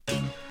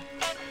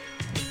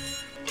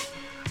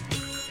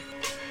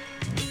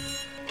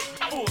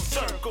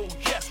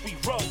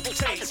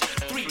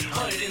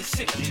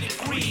360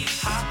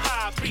 degrees.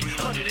 High,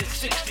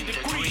 360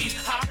 degrees.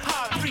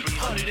 High,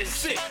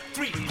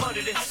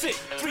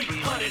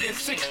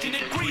 360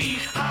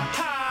 degrees.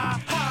 High.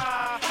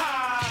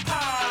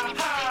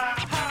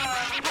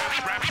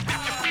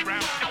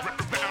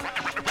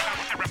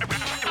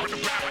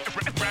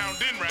 Round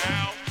and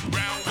round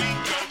we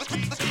go.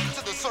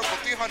 To the circle,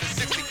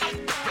 360.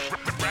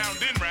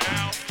 Round and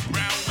round we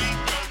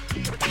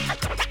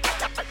go.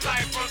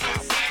 Life was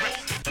insane.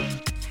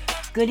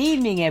 Good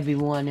evening,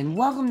 everyone, and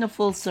welcome to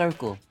Full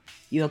Circle,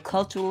 your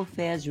cultural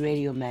affairs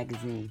radio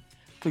magazine,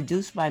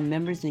 produced by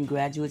members and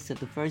graduates of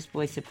the First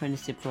Voice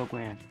Apprenticeship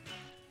Program.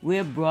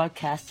 We're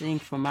broadcasting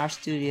from our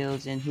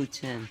studios in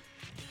Huichin,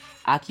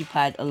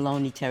 occupied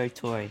Ohlone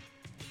territory,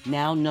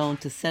 now known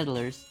to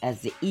settlers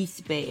as the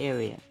East Bay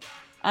Area.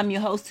 I'm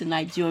your host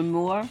tonight, Joy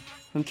Moore,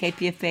 from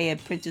kpfa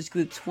Apprentice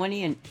Group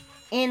 20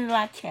 in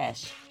La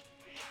Kesh.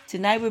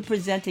 Tonight we're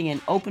presenting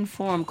an open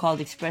forum called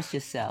Express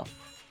Yourself.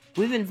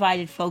 We've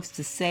invited folks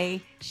to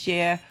say,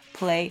 share,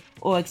 play,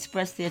 or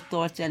express their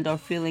thoughts and or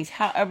feelings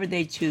however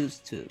they choose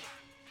to.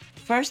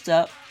 First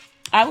up,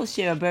 I will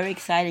share a very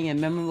exciting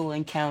and memorable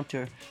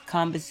encounter,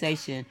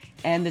 conversation,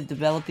 and the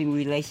developing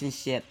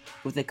relationship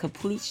with a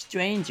complete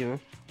stranger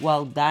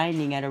while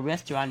dining at a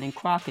restaurant in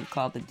Crockett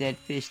called the Dead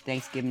Fish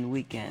Thanksgiving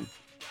weekend.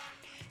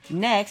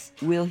 Next,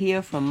 we'll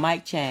hear from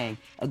Mike Chang,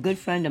 a good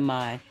friend of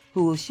mine,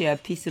 who will share a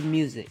piece of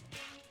music.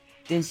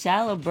 Then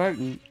Shiloh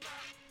Burton,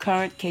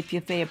 current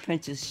kpfa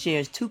apprentice,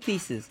 shares two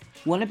pieces,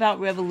 one about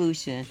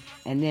revolution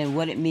and then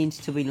what it means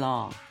to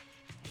belong.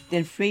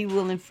 Then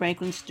Freewillin Frank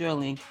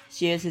Sterling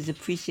shares his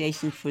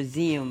appreciation for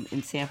Zeum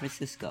in San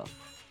Francisco.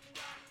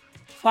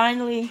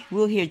 Finally,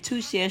 we'll hear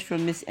two shares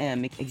from Miss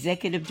M,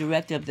 Executive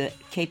Director of the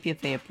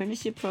kpfa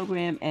Apprenticeship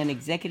Program and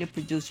Executive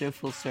Producer of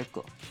Full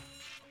Circle.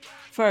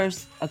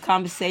 First, a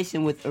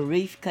conversation with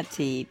Arif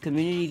Khatib,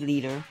 Community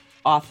Leader,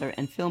 Author,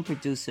 and Film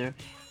Producer,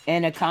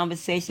 and a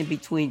conversation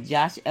between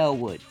Josh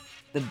Elwood,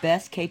 the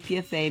best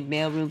kpfa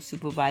mailroom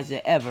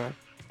supervisor ever,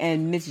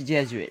 and Mitch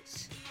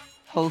Jeserich,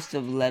 host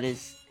of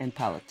Letters and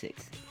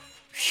Politics.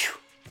 Whew.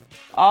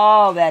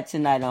 All that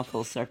tonight on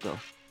Full Circle.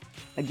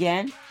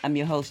 Again, I'm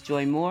your host,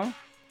 Joy Moore.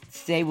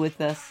 Stay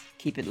with us.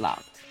 Keep it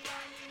locked.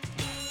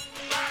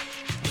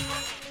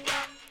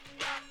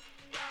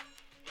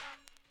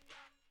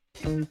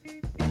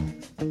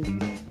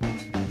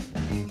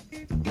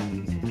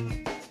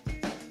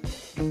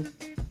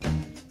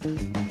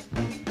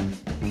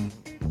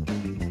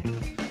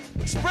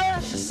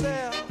 Express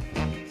yourself.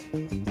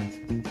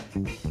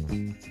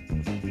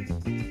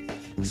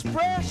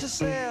 Express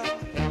yourself.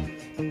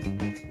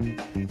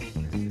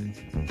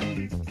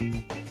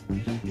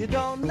 You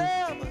don't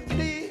never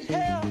need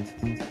help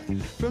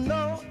from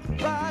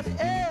nobody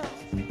else.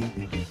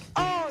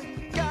 All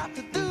you got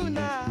to do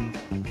now,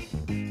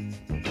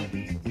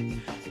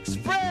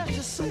 express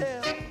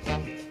yourself.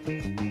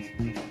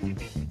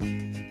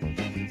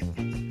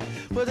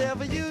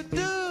 Whatever you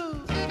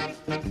do,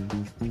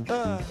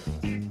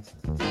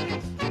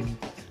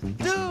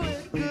 do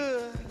it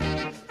good.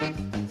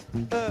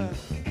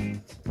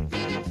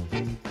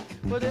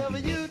 Whatever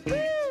you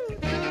do,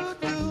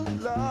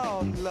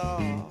 Lord,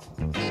 Lord.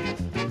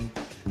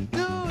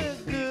 Do it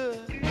good.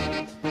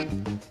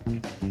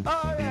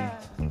 Oh yeah.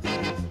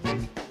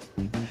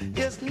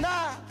 It's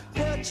not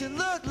what you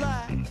look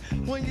like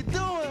when you're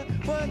doing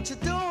what you're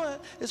doing.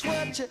 It's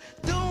what you're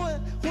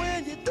doing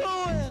when you're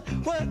doing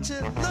what you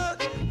look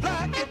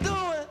like you're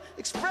doing.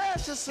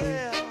 Express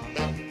yourself.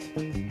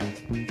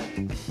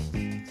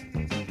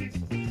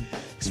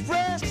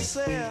 Express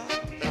yourself.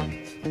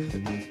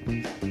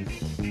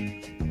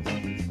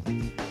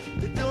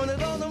 They're doing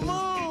it on the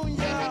moon,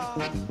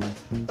 y'all.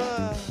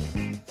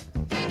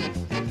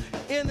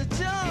 In the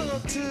jungle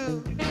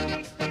too.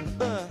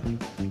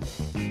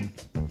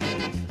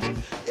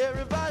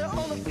 Everybody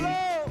on the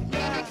floor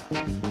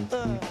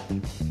now.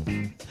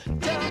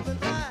 Jumping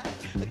like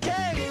a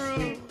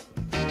kangaroo.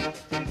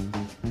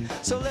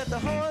 So let the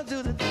horn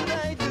do the thing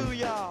they do,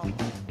 y'all.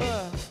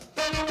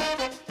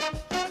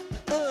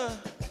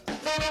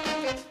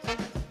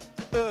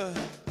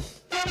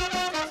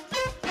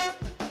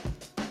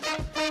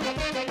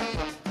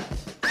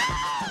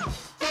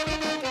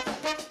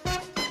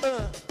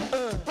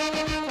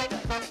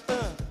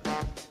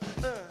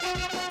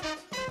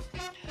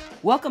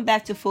 Welcome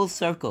back to Full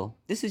Circle.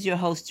 This is your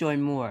host, Joy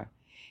Moore.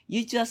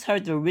 You just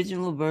heard the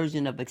original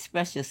version of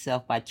Express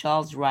Yourself by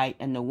Charles Wright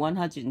and the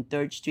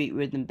 103rd Street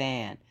Rhythm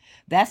Band.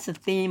 That's the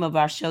theme of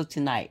our show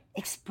tonight.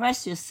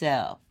 Express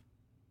yourself.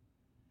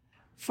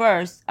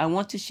 First, I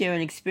want to share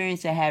an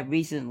experience I had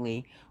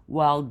recently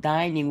while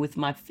dining with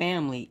my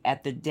family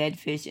at the Dead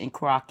Fish in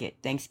Crockett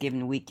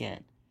Thanksgiving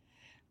weekend.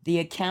 The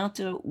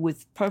encounter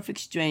with perfect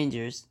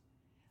strangers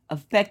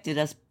affected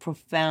us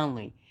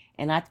profoundly,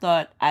 and I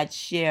thought I'd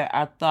share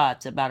our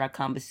thoughts about our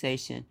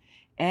conversation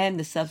and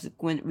the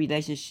subsequent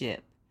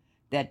relationship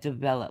that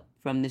developed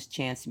from this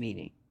chance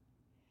meeting.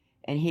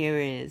 And here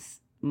is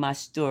my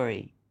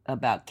story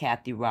about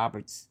Kathy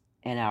Roberts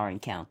and our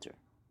encounter.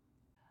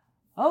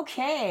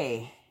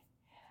 Okay,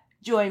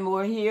 Joy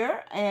Moore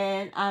here,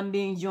 and I'm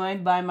being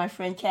joined by my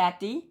friend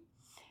Kathy.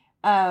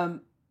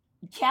 Um,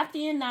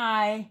 Kathy and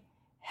I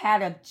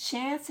had a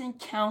chance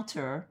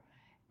encounter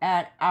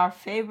at our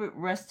favorite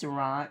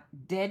restaurant,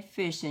 Dead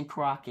Fish in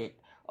Crockett,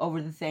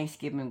 over the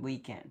Thanksgiving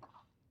weekend.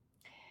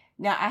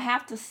 Now, I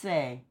have to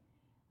say,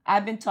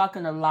 I've been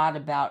talking a lot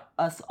about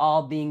us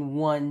all being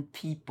one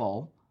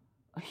people,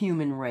 a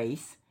human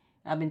race.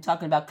 I've been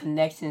talking about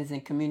connections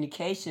and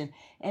communication.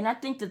 And I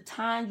think the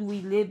times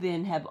we live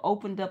in have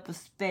opened up a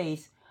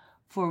space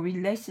for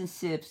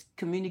relationships,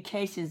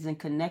 communications, and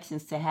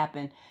connections to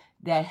happen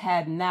that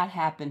had not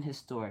happened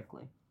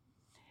historically.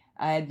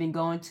 I had been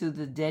going to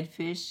the Dead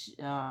Fish,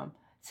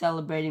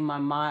 celebrating my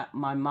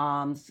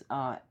mom's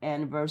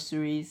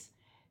anniversaries.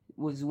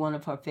 Was one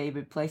of her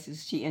favorite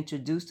places. She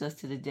introduced us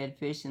to the Dead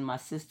Fish, and my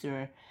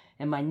sister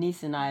and my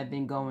niece and I have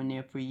been going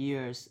there for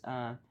years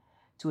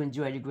to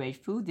enjoy the great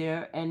food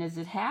there. And as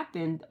it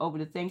happened over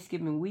the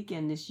Thanksgiving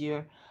weekend this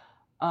year,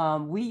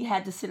 we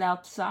had to sit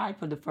outside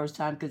for the first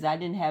time because I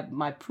didn't have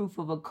my proof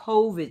of a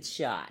COVID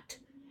shot.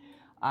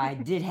 I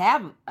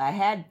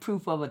had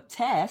proof of a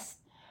test,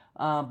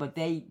 but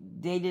they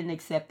didn't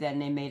accept that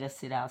and they made us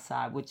sit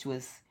outside, which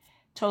was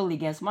totally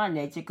against my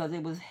nature because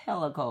it was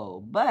hella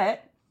cold.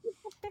 But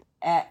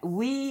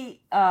we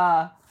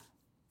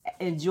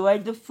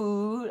enjoyed the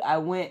food. I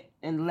went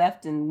and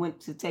left and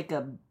went to take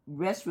a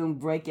restroom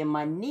break, and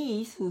my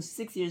niece, who's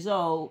 6 years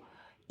old,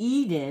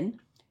 Eden,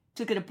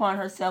 took it upon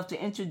herself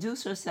to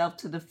introduce herself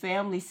to the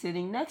family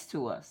sitting next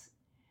to us.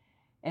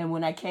 And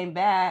when I came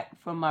back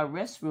from my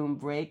restroom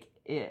break,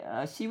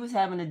 she was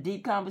having a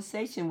deep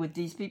conversation with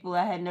these people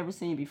I had never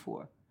seen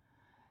before.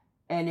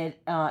 And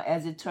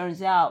as it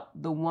turns out,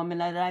 the woman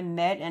that I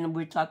met and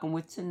we're talking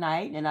with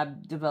tonight, and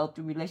I've developed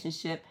a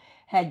relationship,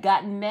 had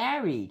gotten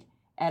married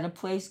at a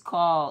place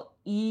called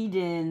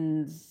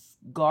Eden's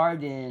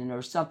Garden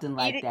or something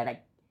like Eden,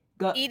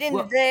 that.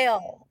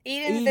 Edenvale,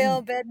 Eden,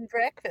 Edenvale Bed and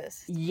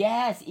Breakfast.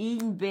 yes,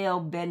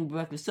 Edenvale Bed and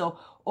Breakfast. So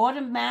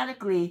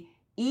automatically,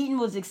 Eden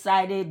was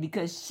excited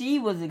because she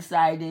was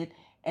excited,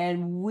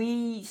 and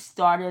we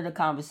started a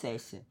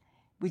conversation.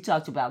 We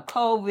talked about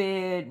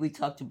COVID, we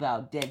talked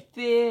about dead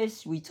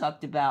fish, we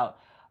talked about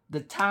the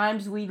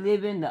times we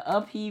live in, the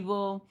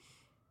upheaval,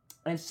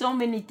 and so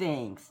many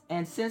things.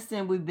 And since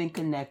then, we've been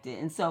connected.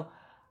 And so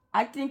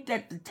I think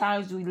that the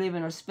times we live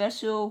in are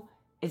special.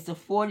 It's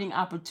affording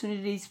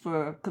opportunities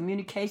for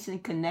communication,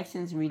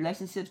 connections, and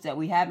relationships that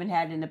we haven't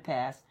had in the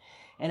past.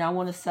 And I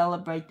want to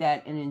celebrate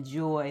that and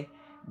enjoy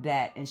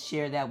that and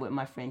share that with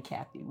my friend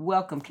Kathy.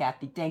 Welcome,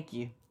 Kathy. Thank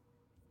you.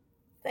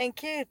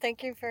 Thank you.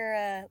 Thank you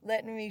for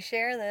letting me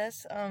share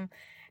this.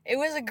 It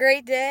was a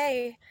great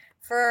day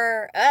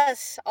for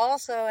us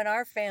also in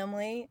our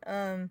family.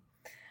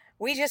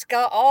 We just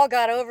got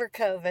over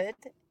COVID,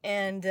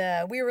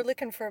 and we were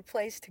looking for a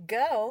place to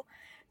go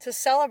to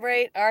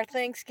celebrate our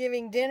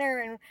Thanksgiving dinner,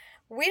 and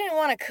we didn't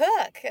want to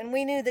cook, and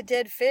we knew the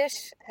Dead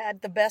Fish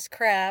had the best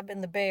crab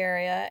in the Bay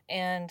Area,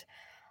 and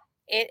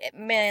it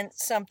meant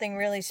something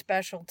really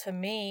special to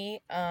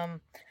me.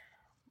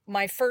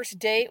 My first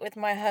date with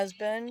my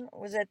husband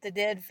was at the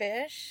Dead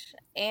Fish,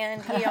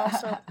 and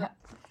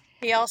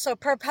he also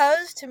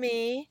proposed to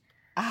me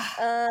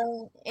Ah,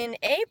 in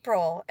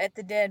April at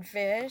the Dead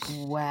Fish.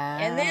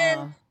 And then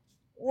wow.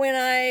 when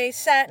I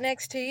sat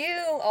next to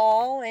you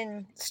all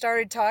and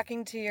started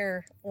talking to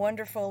your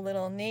wonderful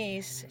little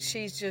niece,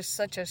 she's just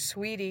such a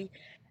sweetie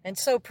and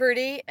so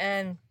pretty.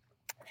 And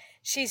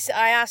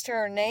I asked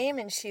her name,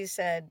 and she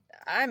said,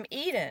 "I'm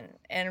Eden."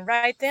 And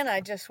right then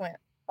I just went,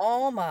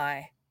 "Oh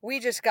my,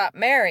 we just got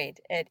married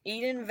at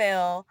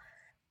Edenville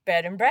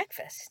Bed and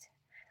Breakfast."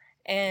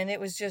 And it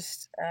was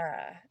just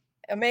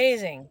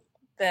amazing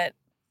that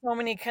so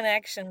many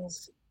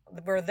connections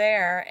were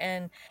there.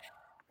 And,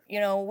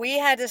 we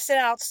had to sit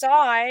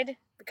outside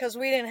because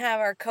we didn't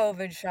have our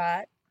COVID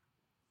shot.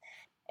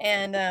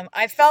 And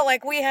I felt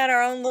like we had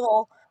our own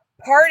little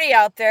party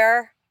out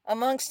there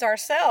amongst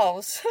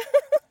ourselves.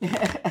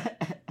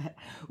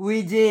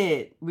 We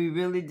did. We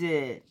really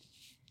did.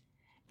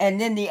 And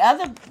then the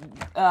other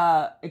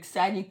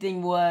exciting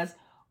thing was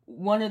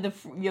one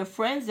of your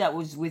friends that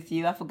was with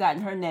you. I've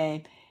forgotten her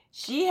name.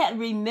 She had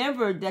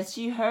remembered that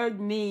she heard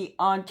me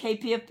on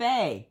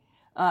KPFA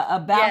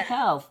about Yeah.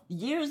 health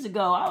years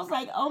ago. I was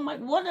like, oh my,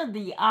 what are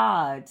the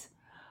odds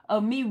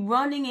of me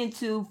running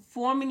into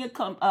forming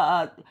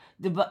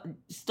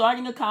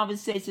starting a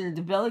conversation and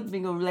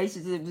developing a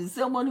relationship with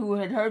someone who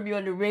had heard me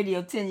on the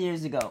radio 10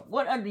 years ago?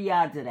 What are the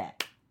odds of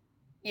that?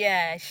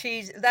 Yeah,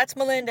 that's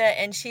Melinda,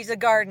 and she's a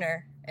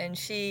gardener, and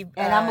she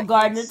And I'm a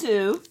gardener keeps.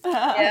 too.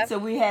 Yep, So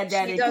we had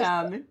that she in does.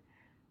 common.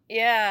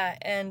 Yeah,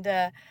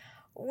 and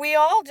we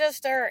all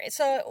just are.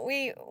 So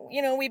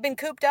we've been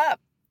cooped up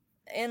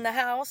in the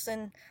house,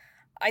 and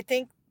I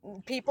think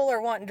people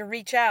are wanting to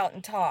reach out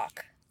and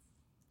talk.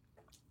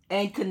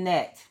 And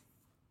connect.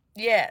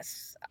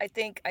 Yes, I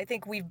think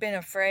we've been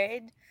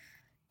afraid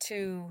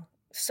to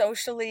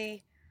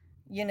socially,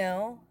 you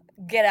know,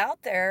 get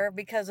out there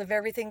because of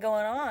everything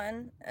going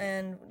on,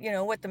 and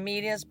what the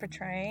media is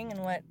portraying,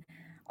 and what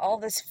all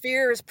this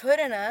fear is put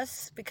in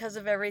us because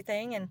of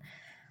everything, and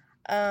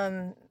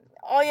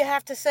all you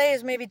have to say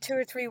is maybe 2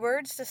 or 3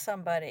 words to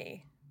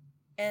somebody,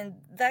 and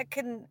that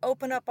can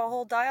open up a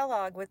whole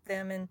dialogue with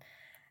them, and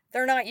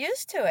they're not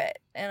used to it.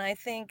 And I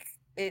think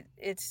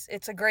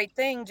it's a great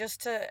thing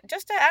just to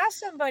ask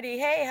somebody,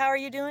 "Hey, how are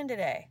you doing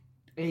today?"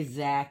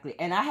 Exactly.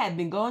 And I had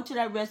been going to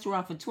that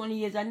restaurant for 20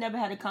 years. I never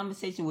had a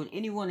conversation with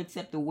anyone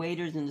except the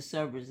waiters and the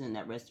servers in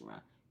that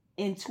restaurant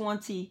in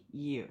 20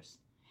 years.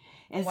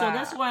 And so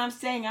that's Wow. why I'm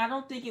saying I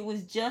don't think it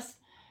was just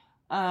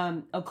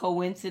a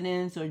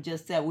coincidence or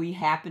just that we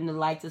happen to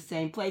like the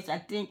same place. I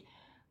think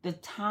the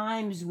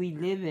times we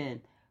live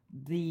in,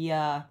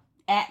 the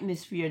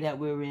atmosphere that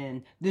we're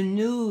in, the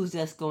news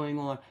that's going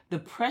on, the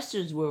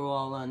pressures we're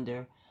all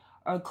under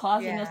are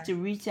causing us Yeah.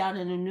 to reach out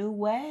in a new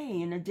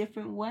way, in a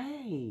different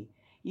way.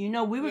 You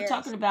know, we were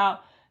talking Yes.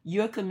 about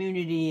your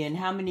community and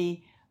how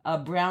many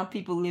brown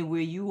people live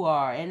where you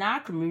are, and our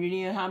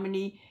community, and how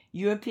many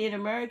European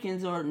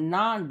Americans or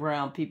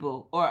non-brown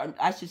people, or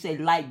I should say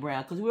light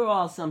brown, because we're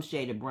all some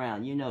shade of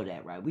brown. You know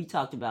that, right? We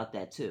talked about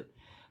that too.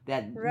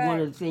 That one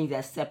Right. of the things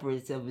that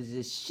separates us is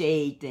this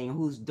shade thing: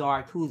 who's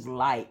dark, who's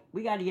light.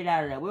 We got to get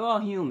out of that. We're all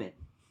human,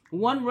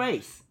 one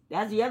race.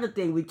 That's the other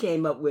thing we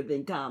came up with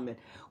in common.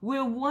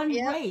 We're one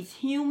Yep. race,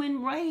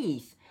 human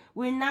race.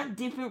 We're not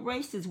different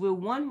races. We're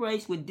one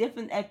race with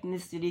different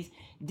ethnicities,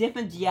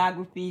 different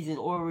geographies and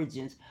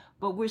origins,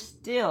 but we're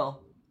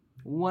still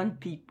one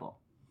people,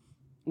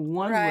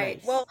 one Right.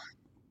 race. Well,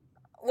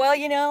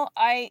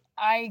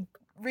 I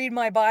read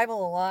my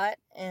Bible a lot,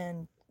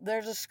 and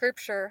there's a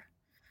scripture,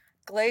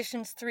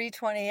 Galatians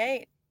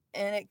 3:28,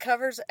 and it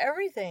covers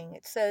everything.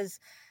 It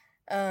says,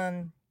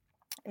 um,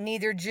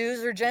 neither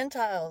Jews or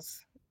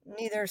Gentiles,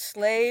 neither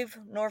slave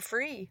nor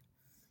free,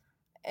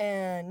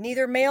 and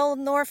neither male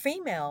nor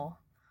female.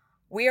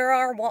 We are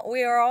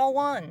all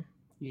one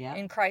Yep.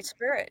 in Christ's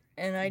spirit.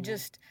 And Yeah.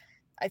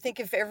 I think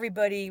if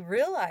everybody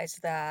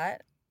realized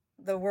that,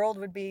 the world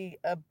would be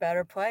a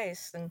better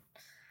place. And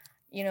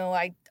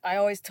I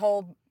always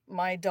told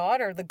my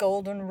daughter the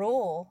golden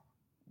rule: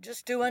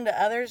 just do unto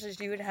others as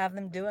you would have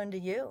them do unto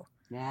you.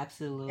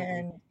 Absolutely.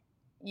 And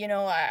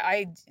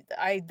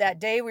that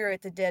day we were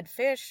at the Dead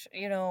Fish.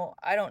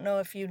 I don't know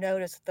if you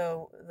noticed,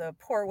 the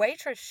poor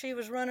waitress. She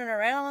was running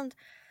around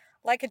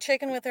like a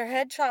chicken with her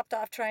head chopped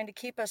off, trying to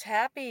keep us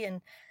happy.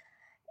 And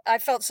I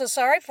felt so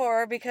sorry for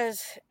her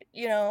because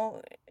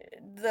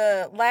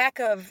the lack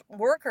of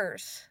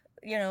workers.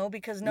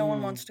 Because no one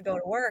Mm, wants to go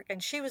to work,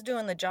 and she was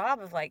doing the job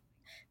of like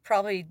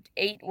probably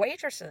 8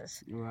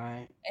 waitresses.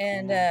 right.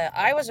 And Yeah.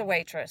 I was a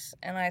waitress,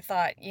 and I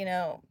thought,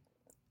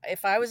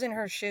 if I was in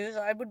her shoes,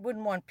 I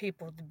wouldn't want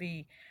people to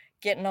be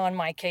getting on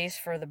my case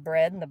for the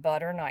bread and the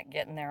butter not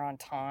getting there on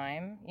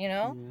time.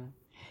 Yeah.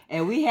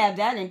 And we have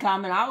that in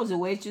common. I was a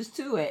waitress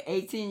too at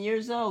 18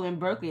 years old in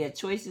Berkeley at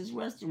Choices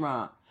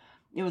Restaurant.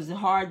 It was a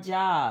hard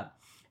job.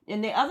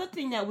 And the other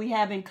thing that we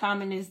have in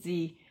common is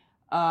the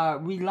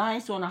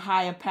reliance on a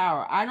higher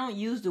power. I don't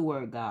use the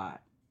word God.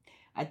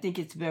 I think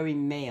it's very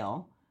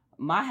male.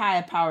 My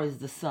higher power is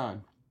the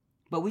sun.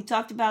 But we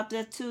talked about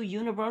that too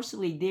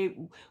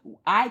universally.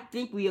 I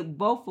think we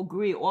both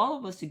agree, all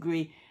of us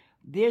agree,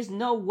 there's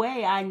no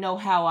way I know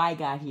how I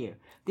got here.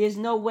 There's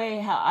no way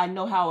how I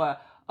know how a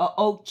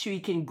oak tree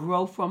can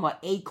grow from an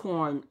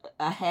acorn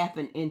a half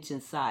an inch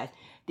in size.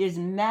 There's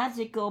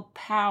magical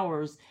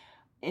powers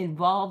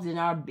involved in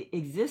our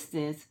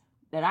existence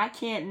that I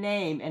can't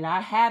name and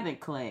I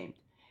haven't claimed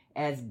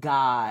as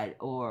God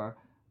or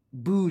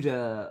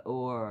Buddha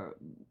or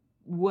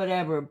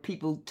whatever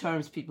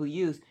terms people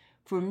use.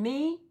 For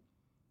me,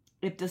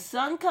 if the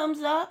sun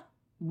comes up,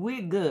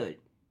 we're good.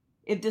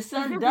 If the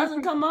sun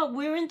doesn't come up,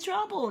 we're in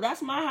trouble.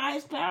 That's my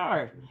highest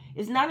power.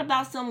 It's not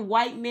about some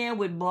white man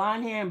with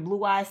blonde hair and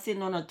blue eyes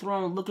sitting on a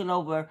throne looking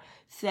over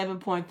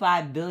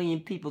 7.5 billion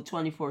people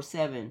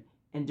 24/7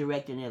 and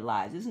directing their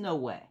lives. There's no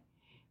way.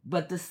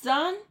 But the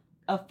sun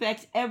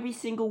affects every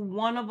single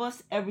one of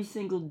us every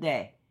single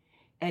day.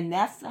 And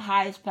that's the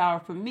highest power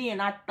for me.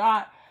 And I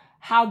thought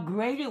how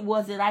great it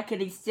was that I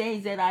could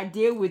exchange that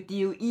idea with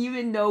you,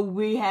 even though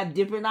we have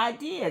different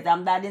ideas.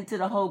 I'm not into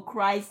the whole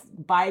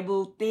Christ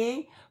Bible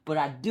thing, but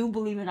I do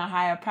believe in a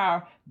higher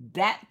power.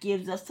 That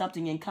gives us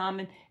something in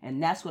common,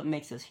 and that's what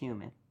makes us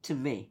human, to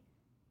me.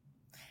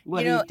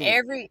 What do you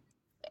think?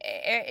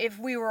 If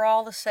we were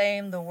all the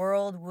same, the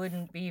world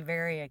wouldn't be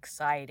very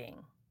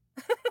exciting.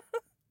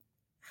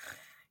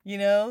 You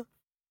know?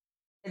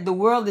 The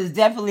world is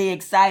definitely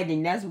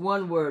exciting. That's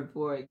one word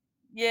for it.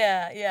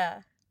 Yeah,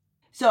 yeah.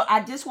 So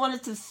I just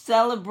wanted to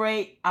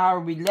celebrate our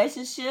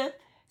relationship,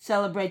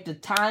 celebrate the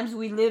times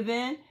we live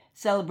in,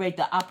 celebrate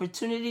the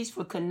opportunities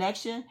for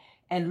connection,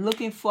 and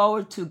looking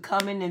forward to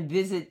coming and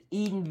visit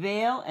Eden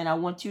Vale. And I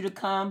want you to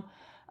come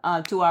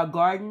to our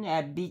garden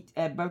at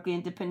Berkeley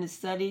Independent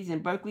Studies in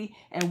Berkeley.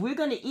 And we're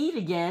going to eat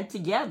again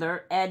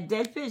together at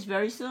Dead Fish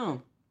very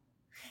soon.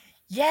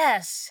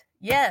 Yes.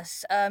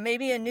 Yes,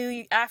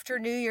 maybe after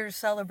New Year's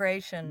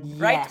celebration.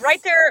 Yes.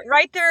 Right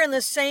there in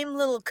the same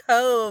little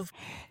cove.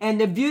 And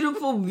the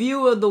beautiful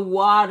view of the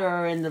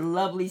water and the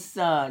lovely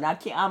sun.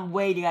 I'm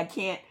waiting. I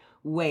can't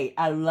wait.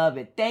 I love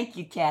it. Thank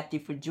you, Kathy,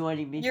 for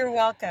joining me. You're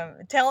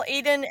welcome. Tell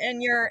Eden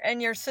and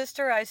your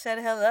sister I said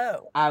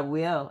hello. I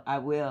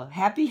will.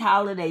 Happy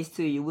holidays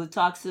to you. We'll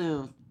talk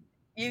soon.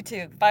 You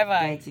too. Bye-bye.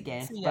 Thanks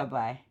again. See ya.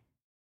 Bye-bye.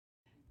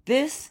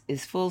 This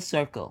is Full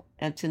Circle,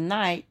 and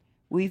tonight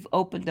we've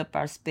opened up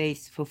our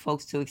space for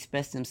folks to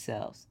express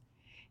themselves.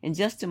 In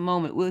just a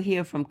moment, we'll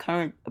hear from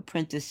current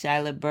apprentice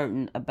Shiloh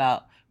Burton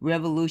about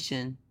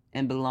revolution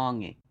and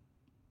belonging.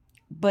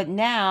 But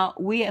now,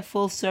 we at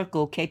Full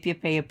Circle,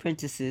 KPFA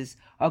apprentices,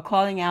 are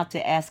calling out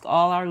to ask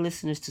all our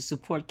listeners to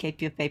support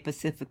KPFA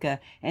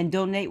Pacifica and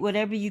donate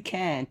whatever you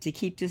can to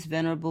keep this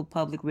venerable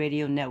public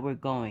radio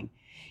network going.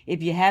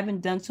 If you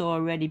haven't done so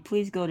already,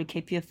 please go to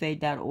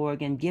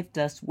kpfa.org and gift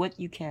us what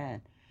you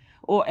can.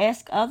 Or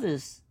ask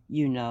others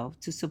you know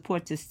to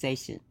support this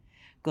station.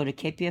 Go to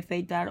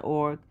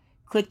kpfa.org,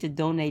 click the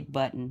donate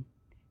button.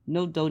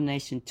 No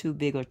donation too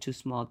big or too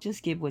small.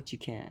 Just give what you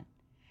can.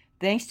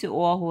 Thanks to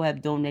all who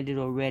have donated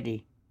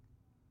already.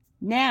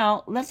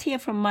 Now, let's hear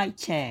from Mike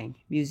Chang,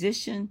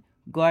 musician,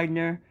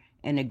 gardener,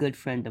 and a good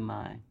friend of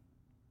mine.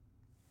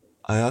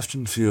 I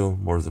often feel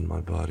more than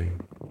my body.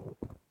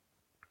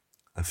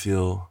 I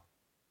feel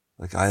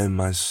like I am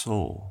my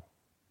soul.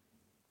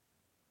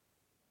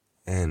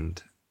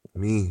 And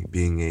me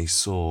being a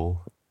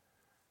soul,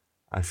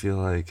 I feel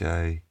like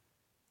I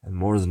am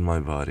more than my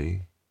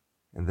body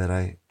and that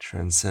I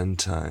transcend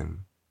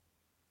time.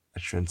 I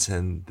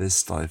transcend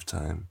this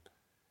lifetime.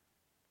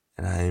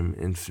 And I am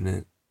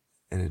infinite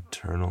and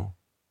eternal,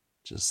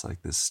 just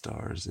like the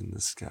stars in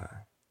the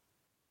sky.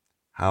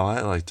 How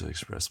I like to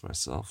express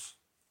myself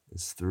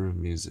is through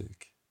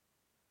music.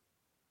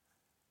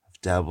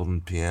 I've dabbled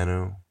in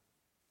piano,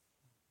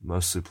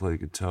 mostly play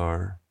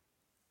guitar,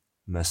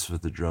 mess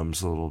with the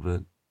drums a little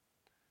bit,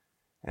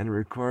 and it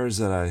requires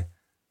that I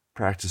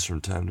practice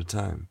from time to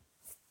time.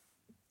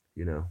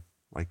 You know,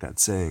 like that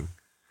saying,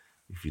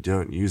 if you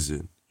don't use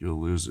it,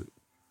 you'll lose it.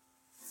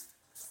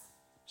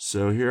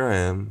 So here I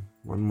am,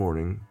 one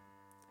morning,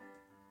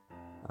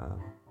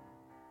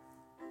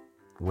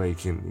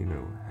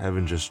 waking,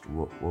 having just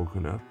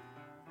woken up,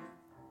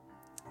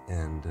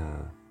 and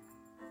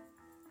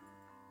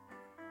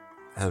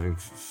having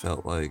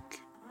felt like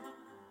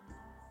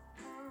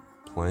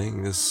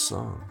playing this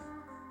song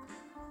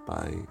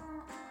by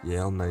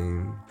Yale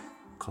Naim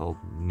called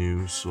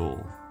New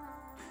Soul.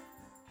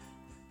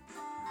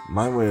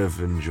 My way of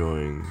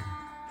enjoying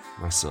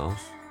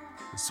myself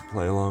is to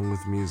play along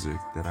with music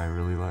that I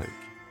really like.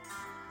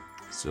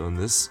 So in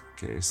this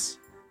case,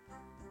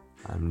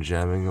 I'm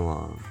jamming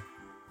along.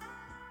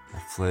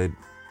 I played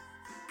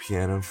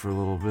piano for a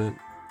little bit,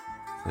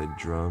 played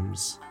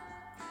drums,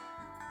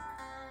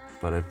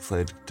 but I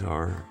played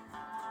guitar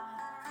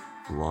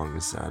the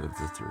longest out of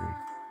the three.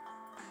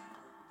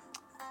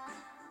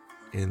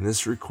 In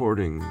this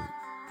recording,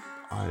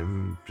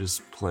 I'm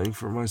just playing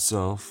for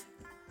myself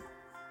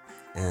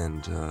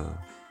and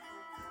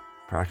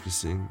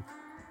practicing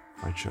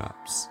my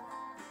chops.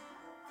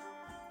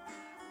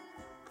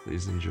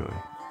 Please enjoy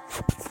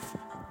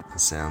the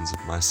sounds of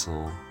my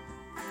soul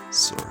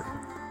soaring.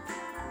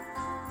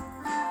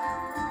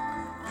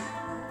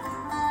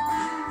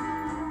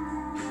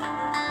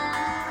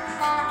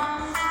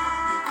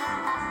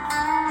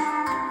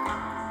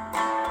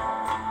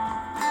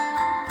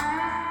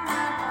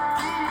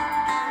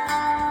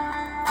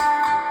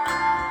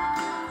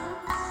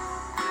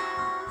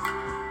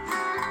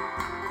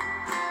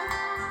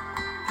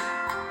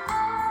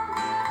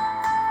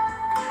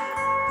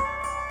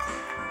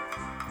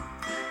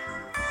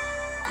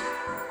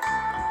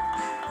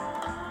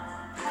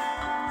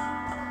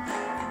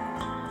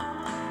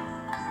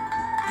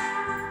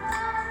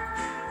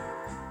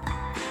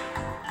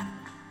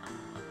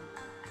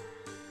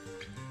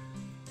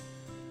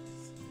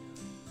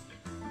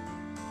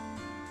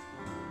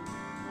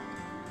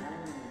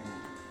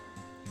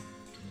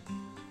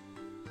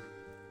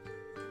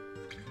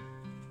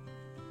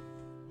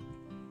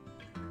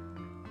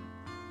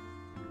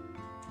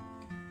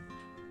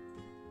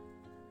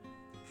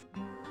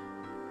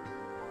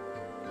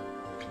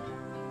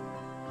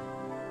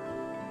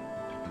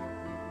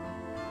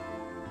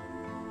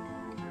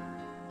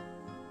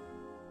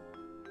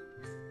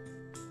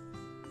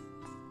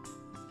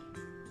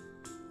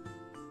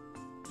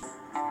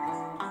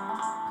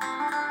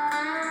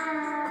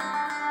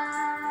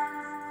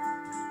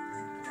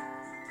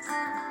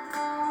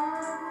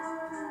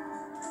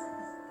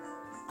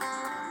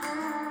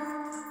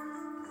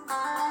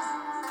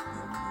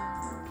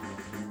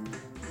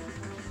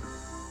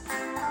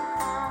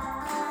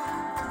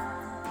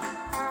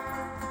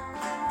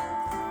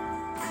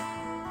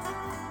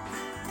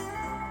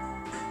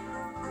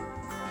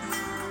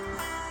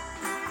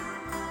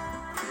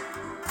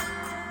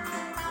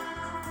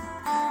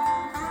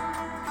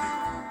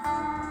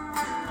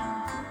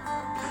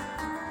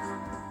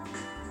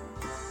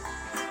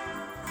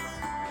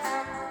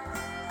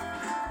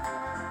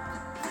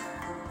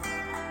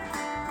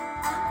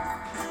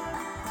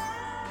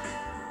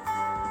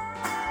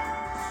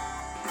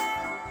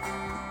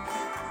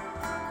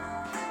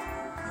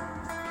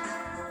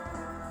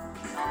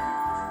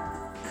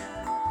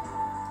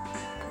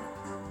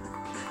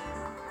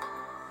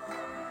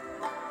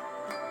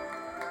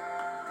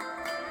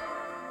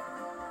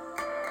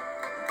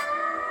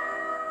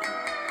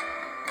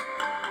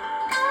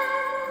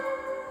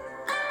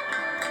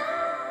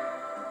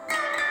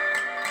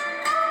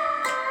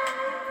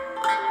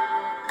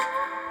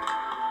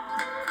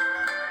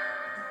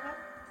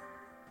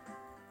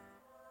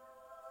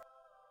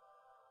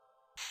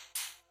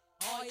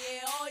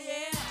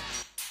 yeah.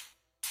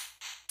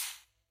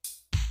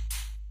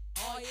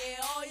 Oh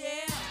yeah, oh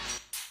yeah.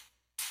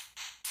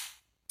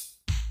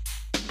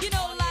 You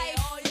know, life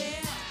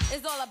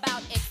is all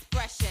about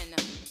expression.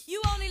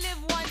 You only live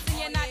once and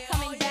you're not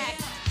coming back.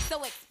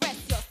 So express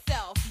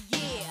yourself,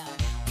 yeah.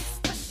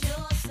 Express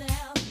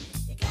yourself.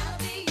 You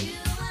gotta be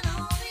you and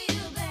only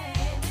you,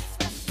 babe.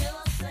 Express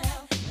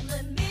yourself and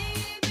let me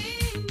be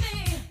me.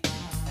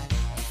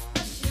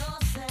 Express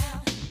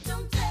yourself.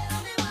 Don't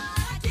tell me what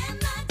I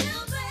cannot do,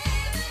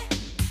 baby.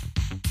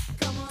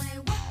 Come on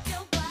and work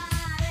your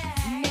body.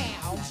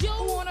 Now, you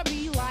wanna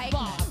be like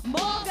Bob.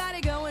 Bob got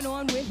it going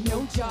on with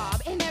no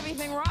job. And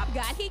everything Rob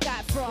got, he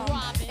got from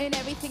Robin. And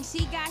everything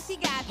she got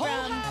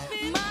from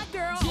my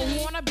girl.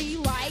 Wanna be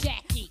like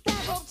Jackie.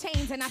 That rope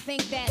chains and I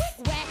think that's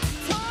whack.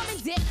 Tom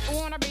and Dick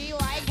wanna be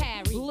like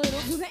Harry.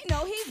 Little do they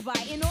know he's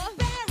biting off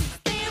Barry.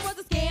 Stan was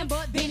a scam,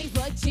 but then he's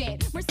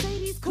legit.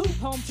 Mercedes coupe,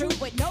 home true,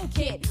 but no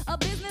kid. A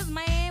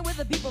businessman with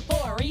the people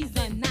for a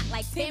reason. Not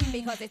like Tim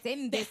because it's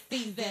in this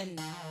season.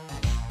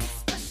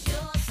 Express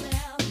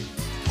yourself.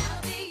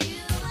 Gotta be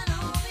you and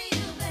only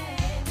you,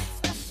 babe.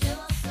 Express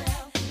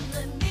yourself.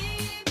 Let me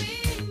be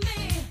me.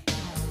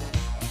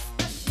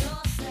 Express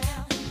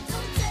yourself.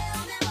 Don't tell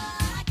me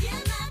what I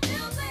cannot do,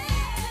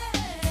 baby.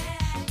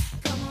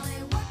 Come on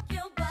and work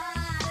your body.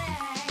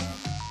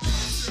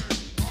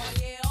 Oh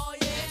yeah, oh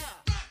yeah.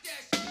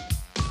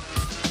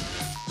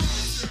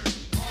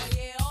 Oh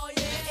yeah, oh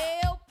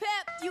yeah. Ew,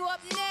 Pep, you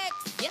up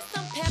next? Yes,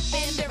 I'm Pep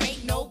and there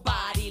ain't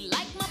nobody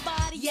like my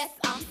body. Yes,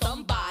 I'm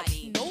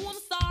somebody. No, I'm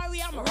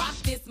sorry, I'ma rock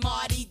this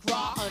Mardi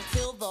Gras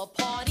until the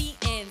party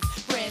ends.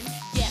 Friends,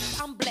 yes,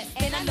 I'm blessed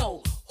and I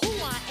know who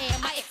I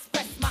am. I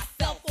express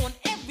myself on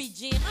every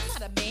jam. I'm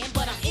not a man,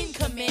 but I'm in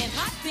command.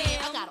 Hot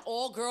damn, I got an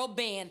all-girl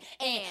band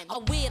and I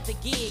wear the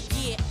gig.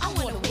 Yeah, I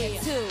wanna wear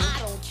too. I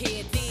don't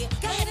care, dear.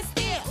 Go ahead and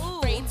stare.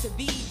 Afraid to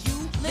be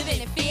you,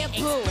 living in fear.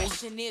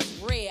 Expression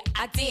is rare.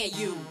 I dare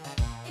you.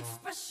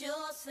 Express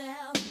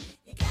yourself.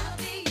 You gotta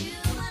be you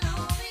and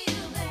only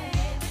you,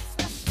 babe.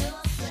 Express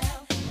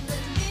yourself.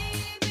 Let me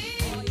be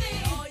me.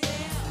 Oh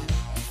yeah.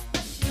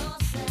 Express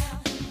yourself.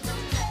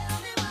 Don't tell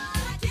me what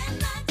I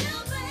cannot do,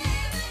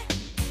 baby.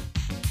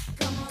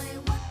 Come on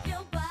and work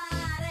your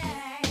body.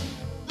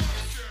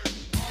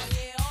 Oh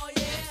yeah, oh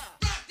yeah.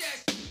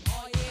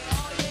 Oh yeah,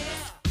 oh yeah.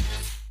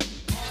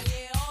 Oh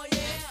yeah, oh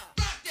yeah.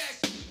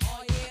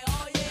 Oh yeah,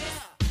 oh yeah.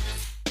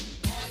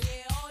 Oh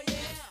yeah, oh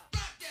yeah.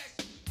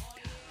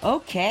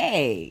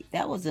 Okay,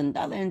 that was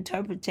another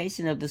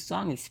interpretation of the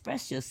song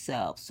Express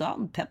Yourself, Salt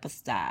and Pepper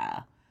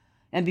Style.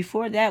 And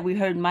before that, we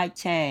heard Mike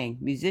Chang,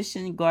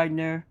 musician,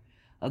 gardener,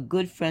 a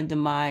good friend of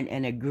mine,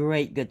 and a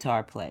great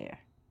guitar player.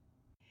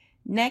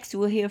 Next,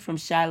 we'll hear from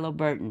Shiloh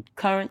Burton,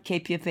 current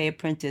KPFA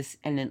apprentice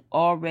and an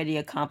already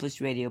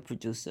accomplished radio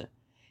producer.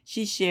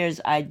 She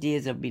shares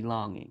ideas of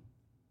belonging.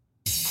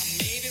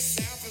 Maybe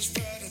selfish,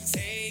 but I'll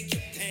take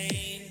your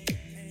pain.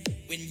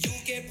 When you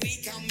get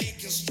weak, I'll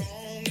make you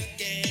strong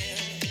again.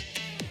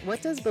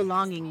 What does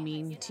belonging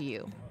mean to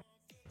you?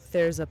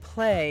 There's a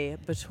play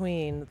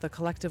between the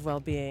collective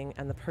well-being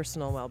and the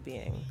personal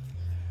well-being.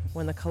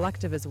 When the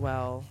collective is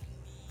well,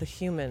 the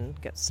human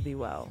gets to be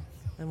well.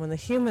 And when the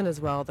human is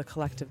well, the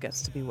collective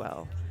gets to be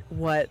well.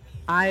 What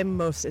I'm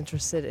most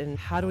interested in,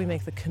 how do we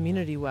make the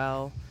community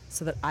well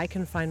so that I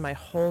can find my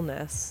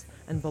wholeness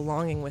and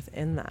belonging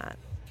within that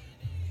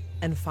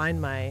and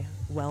find my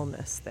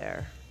wellness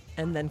there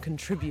and then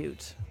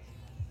contribute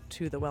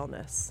to the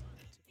wellness.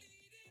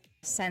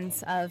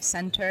 Sense of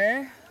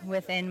center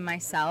within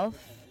myself,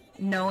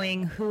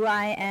 knowing who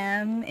I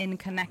am in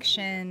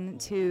connection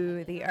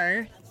to the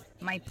earth,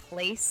 my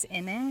place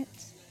in it,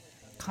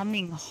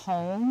 coming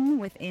home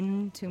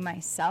within to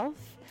myself,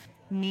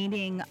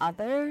 meeting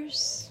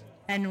others,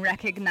 and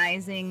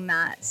recognizing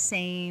that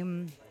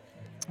same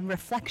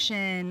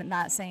reflection,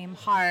 that same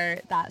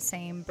heart, that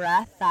same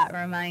breath that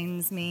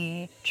reminds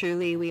me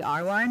truly we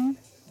are one,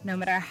 no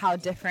matter how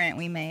different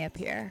we may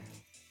appear.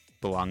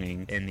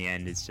 Belonging in the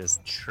end is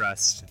just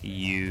trust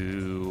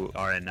you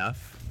are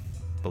enough.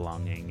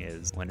 Belonging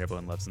is when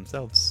everyone loves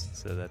themselves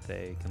so that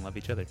they can love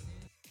each other.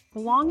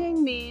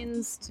 Belonging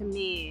means to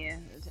me,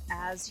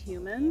 as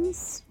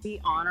humans, we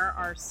honor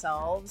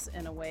ourselves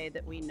in a way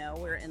that we know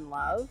we're in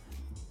love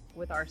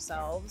with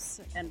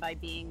ourselves, and by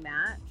being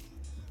that,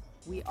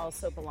 we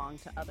also belong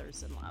to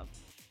others in love.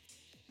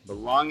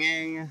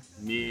 Belonging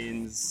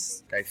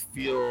means I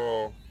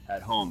feel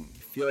at home. I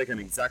feel like I'm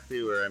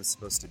exactly where I'm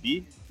supposed to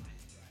be,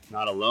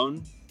 not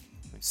alone.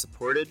 I'm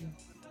supported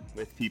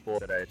with people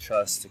that I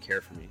trust to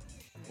care for me.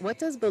 What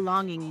does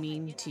belonging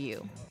mean to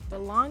you?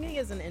 Belonging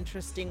is an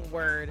interesting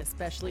word,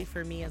 especially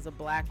for me as a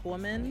Black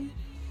woman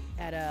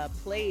at a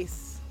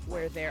place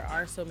where there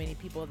are so many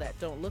people that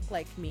don't look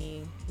like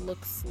me.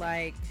 Looks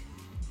like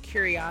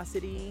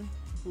curiosity,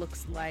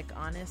 looks like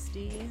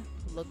honesty,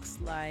 looks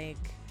like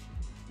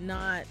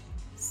not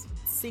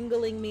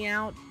singling me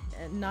out,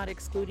 not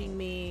excluding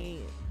me,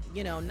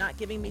 not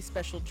giving me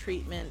special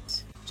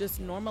treatment.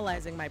 Just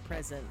normalizing my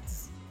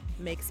presence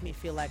makes me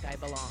feel like I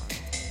belong.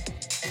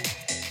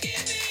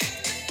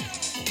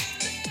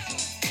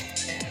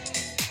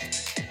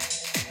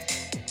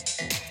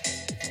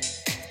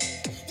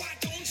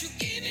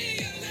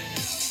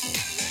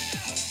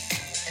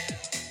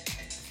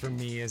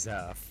 is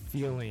a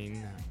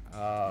feeling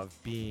of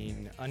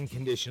being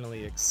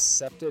unconditionally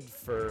accepted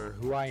for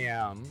who I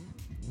am,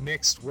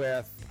 mixed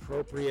with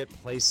appropriate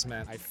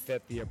placement. I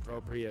fit the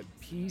appropriate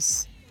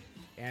piece,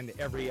 and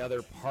every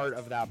other part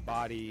of that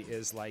body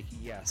is like,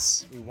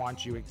 yes, we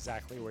want you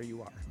exactly where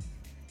you are.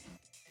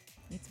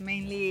 It's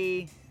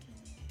mainly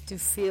to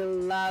feel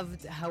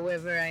loved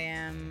however I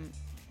am,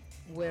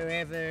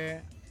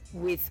 wherever,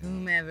 with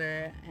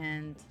whomever,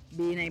 and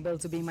being able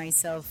to be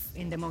myself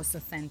in the most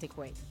authentic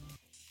way.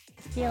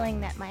 Feeling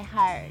that my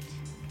heart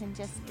can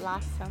just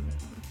blossom.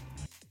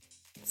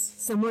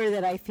 Somewhere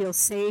that I feel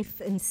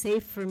safe, and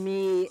safe for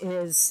me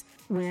is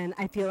when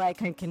I feel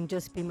like I can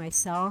just be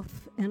myself,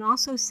 and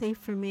also safe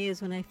for me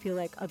is when I feel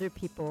like other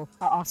people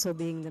are also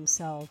being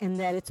themselves, and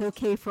that it's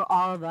okay for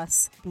all of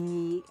us to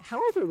be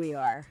however we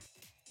are.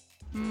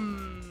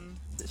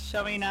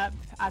 Showing up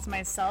as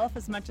myself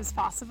as much as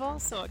possible,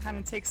 so it kind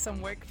of takes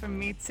some work from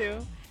me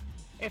too.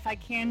 If I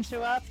can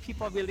show up,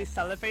 people really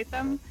celebrate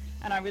them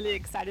and are really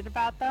excited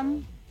about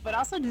them. But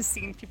also just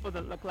seeing people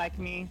that look like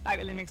me, that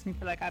really makes me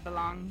feel like I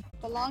belong.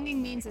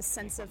 Belonging means a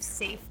sense of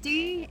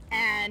safety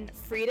and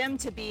freedom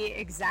to be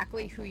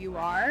exactly who you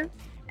are,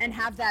 and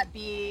have that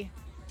be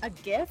a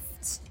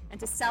gift, and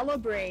to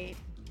celebrate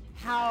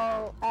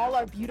how all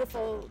our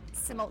beautiful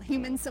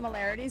human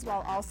similarities,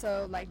 while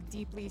also like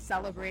deeply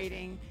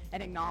celebrating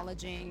and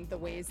acknowledging the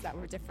ways that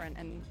we're different,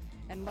 and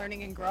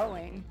learning and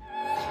growing.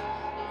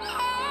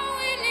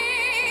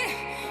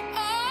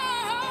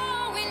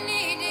 All we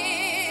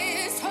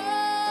need is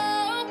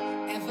hope,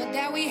 and for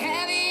that we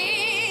have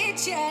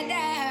each other,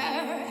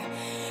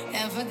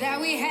 and for that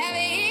we have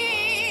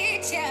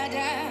each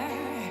other.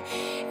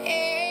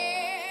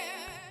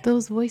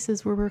 Those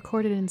voices were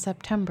recorded in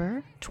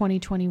September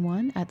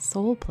 2021 at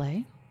Soul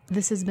Play.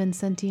 This has been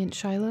Sentient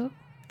Shiloh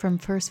from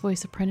First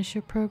Voice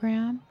Apprenticeship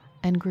Program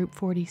and Group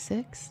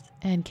 46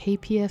 and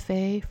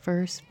KPFA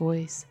First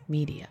Voice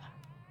Media.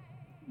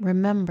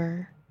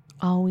 Remember,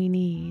 all we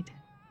need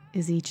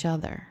is each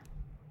other.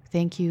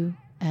 Thank you,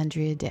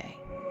 Andrea Day.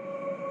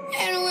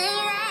 And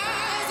we'll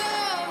rise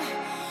up,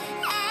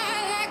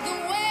 like the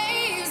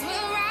waves,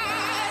 we'll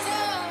rise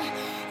up,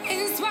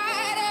 in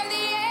spite of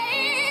the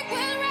ache,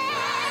 we'll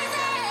rise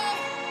up,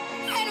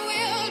 and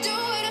we'll do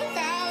it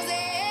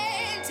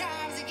 1,000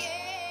 times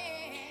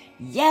again.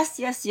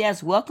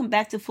 Yes. Welcome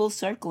back to Full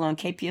Circle on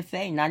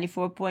KPFA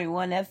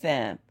 94.1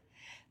 FM.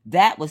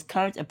 That was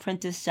current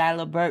apprentice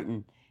Shiloh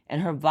Burton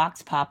and her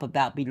Vox Pop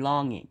about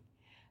belonging.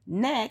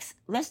 Next,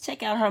 let's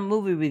check out her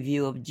movie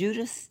review of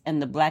Judas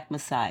and the Black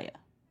Messiah.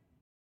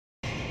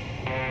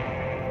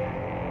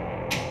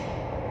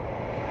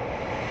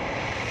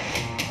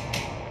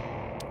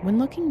 When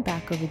looking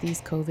back over these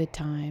COVID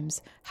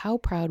times, how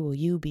proud will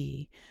you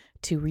be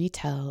to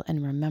retell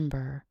and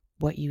remember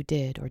what you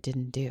did or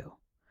didn't do?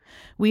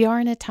 We are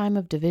in a time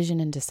of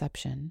division and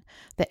deception.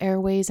 The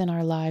airways in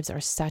our lives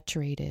are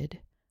saturated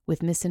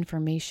with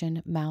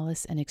misinformation,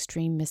 malice, and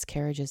extreme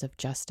miscarriages of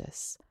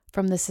justice.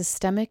 From the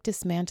systemic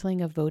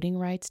dismantling of voting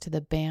rights to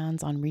the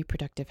bans on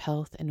reproductive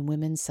health and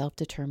women's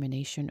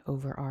self-determination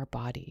over our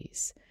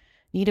bodies.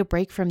 Need a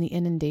break from the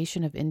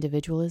inundation of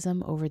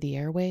individualism over the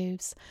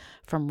airwaves?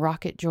 From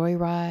rocket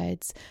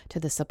joyrides to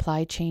the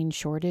supply chain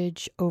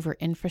shortage over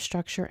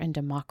infrastructure and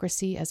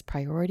democracy as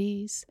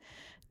priorities?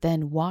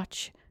 Then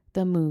watch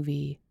the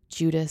movie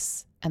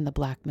Judas and the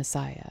Black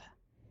Messiah.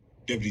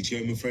 Deputy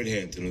Chairman Fred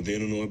Hampton of the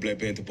Illinois Black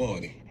Panther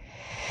Party.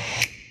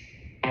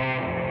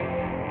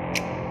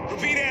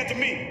 Repeat after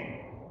me.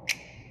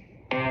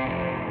 I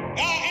am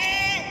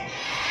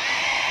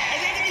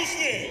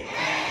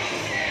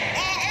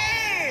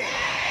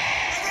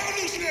a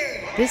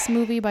revolutionary. This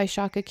movie by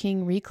Shaka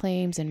King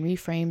reclaims and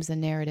reframes the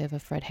narrative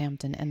of Fred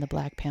Hampton and the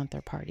Black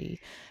Panther Party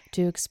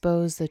to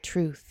expose the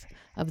truth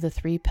of the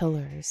three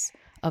pillars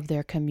of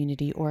their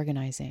community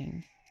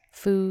organizing: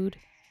 food,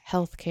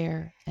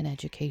 healthcare, and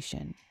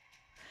education.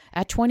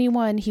 At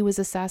 21, he was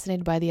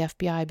assassinated by the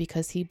FBI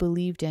because he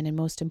believed in, and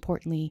most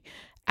importantly,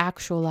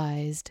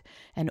 actualized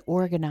and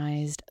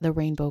organized the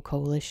Rainbow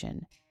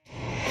Coalition. The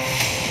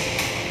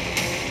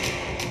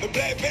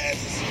Black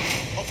Panthers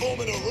are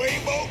forming a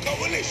rainbow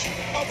coalition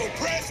of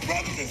oppressed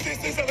brothers and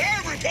sisters of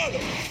every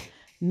color.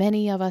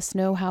 Many of us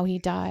know how he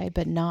died,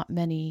 but not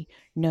many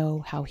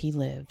know how he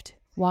lived.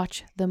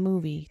 Watch the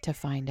movie to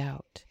find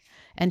out,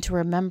 and to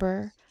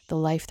remember the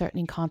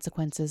life-threatening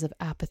consequences of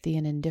apathy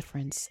and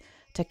indifference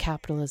to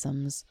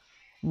capitalism's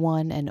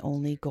one and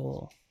only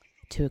goal: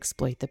 to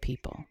exploit the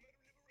people.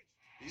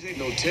 These ain't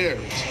no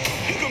terrorists.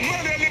 You can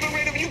murder a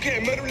liberator, but you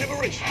can't murder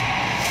liberation.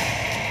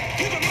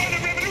 You can murder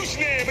a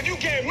revolutionary, but you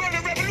can't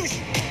murder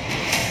revolution.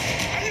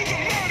 And you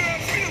can murder a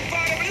freedom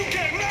fighter, but you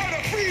can't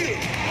murder freedom.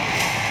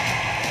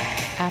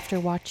 After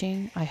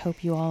watching, I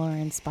hope you all are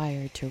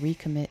inspired to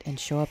recommit and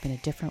show up in a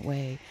different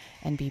way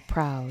and be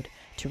proud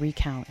to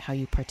recount how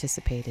you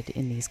participated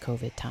in these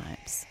COVID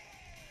times.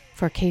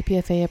 For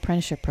KPFA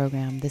Apprenticeship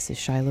Program, this is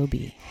Shiloh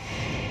B.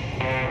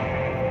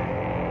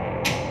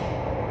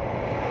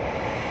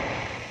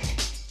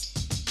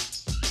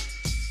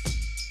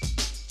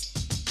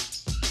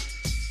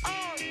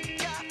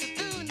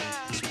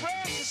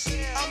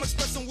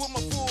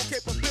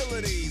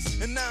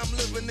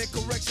 in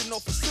correctional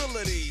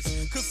facilities.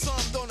 Cause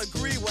some don't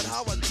agree with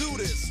how I do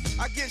this.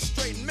 I get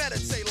straight and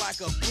meditate like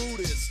a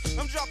Buddhist.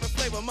 I'm dropping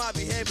flavor, my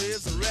behavior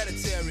is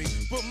hereditary.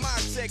 But my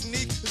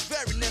technique is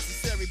very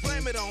necessary.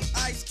 Blame it on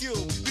Ice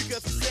Cube,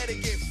 because he said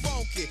it get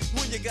funky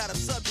when you got a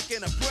subject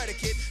and a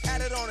predicate.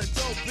 Add it on a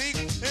dope beat,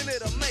 and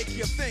it'll make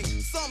you think.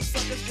 Some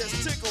suckers just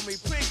tickle me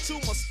pink to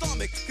my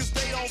stomach, cause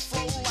they don't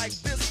flow like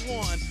this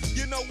one.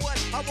 You know what?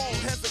 I won't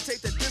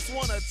hesitate to diss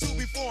one or two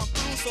before I'm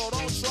through, so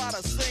don't try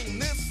to sing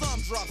this.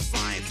 Some drop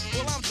science,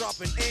 well I'm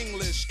dropping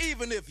English,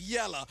 even if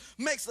Yella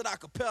makes it a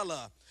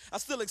cappella. I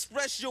still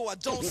express yo, I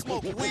don't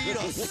smoke weed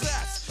or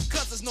sex,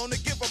 cause it's known to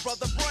give a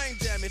brother brain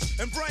damage.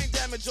 And brain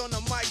damage on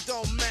the mic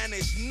don't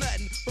manage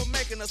nothing but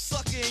making a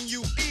sucker in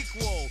you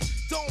equal.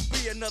 Don't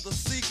be another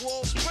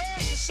sequel. Spread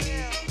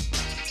yourself.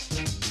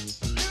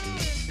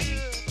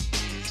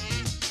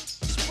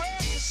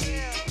 Spread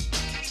yourself.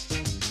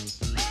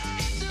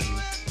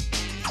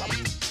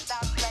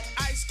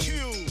 Ice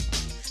Cube,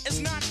 it's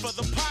not for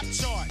the pop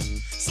chart.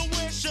 So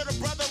where should a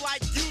brother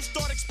like you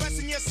start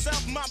expressing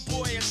yourself, my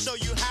boy, and show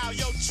you how?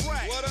 Yo,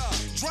 Trey, what up?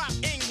 Drop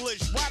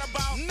English right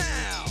about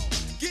now.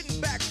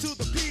 Getting back to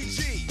the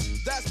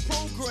PG, that's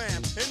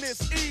program, and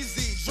it's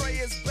easy. Dre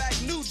is back,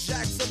 new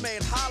jacks are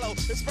made hollow.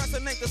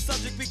 Expressing ain't the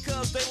subject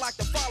because they like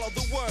to follow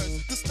the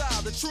words, the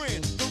style, the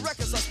trend, the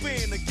records I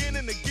spin again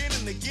and again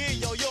and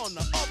again. Yo, you're on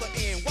the other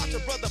end. Watch a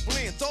brother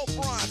blend, dope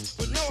rhymes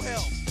with no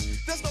help.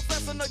 There's no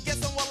guessing or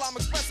guessing while I'm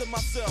expressing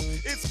myself.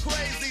 It's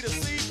crazy to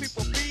see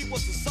people be what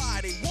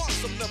society wants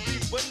them to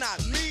be, but not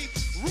me.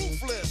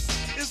 Ruthless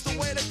is the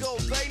way to go,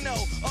 they know.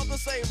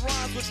 Others say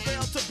rhymes which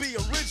fail to be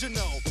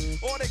original,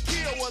 or they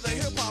kill where the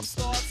hip-hop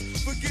starts.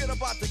 Forget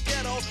about the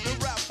ghetto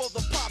and rap for the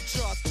pop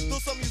charts.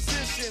 Though some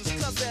musicians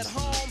cuss at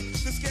home,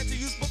 they're scared to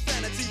use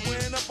profanity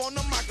when up on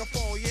the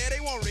microphone. Yeah, they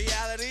want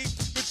reality,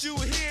 but you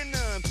hear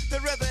none.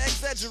 They'd rather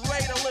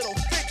exaggerate a little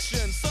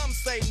fiction. Some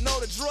say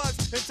no to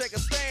drugs and take a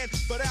stand,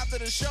 but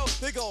after the show,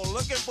 they go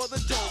looking for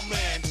the dope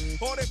man.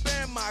 Or they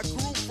ban my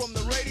group from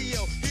the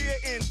radio here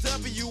in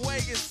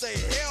WA and say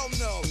hell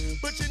no.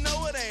 But you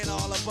know it ain't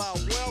all about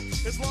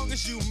wealth, as long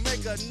as you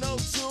make a note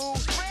to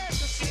spread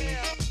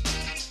yourself.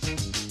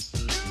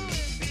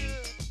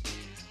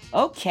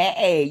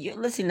 Okay, you're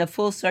listening to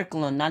Full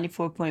Circle on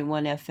 94.1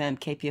 FM,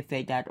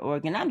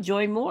 kpfa.org, and I'm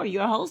Joy Moore,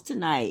 your host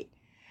tonight.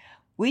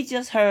 We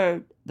just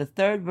heard the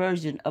third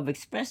version of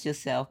Express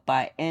Yourself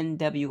by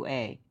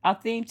NWA, our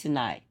theme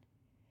tonight.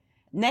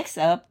 Next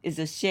up is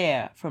a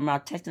share from our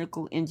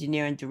technical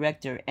engineer and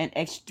director and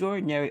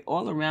extraordinary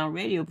all-around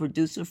radio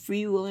producer,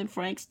 Freewillin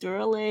Frank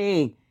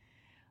Sterling,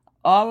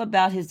 all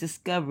about his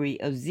discovery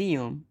of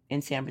Zeum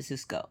in San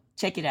Francisco.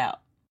 Check it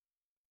out.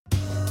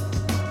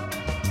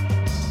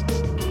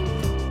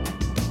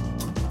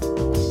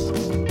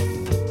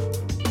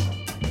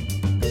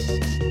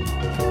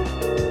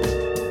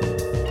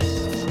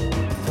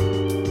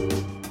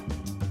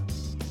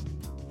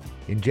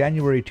 In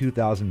January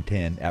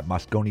 2010 at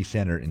Moscone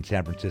Center in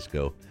San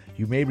Francisco,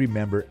 you may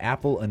remember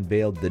Apple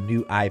unveiled the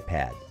new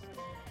iPad,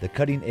 the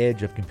cutting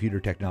edge of computer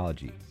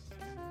technology.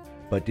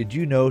 But did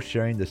you know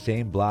sharing the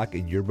same block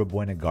in Yerba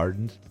Buena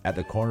Gardens at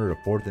the corner of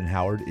 4th and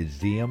Howard is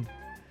Zeum,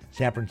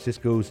 San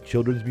Francisco's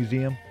children's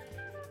museum,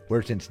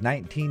 where since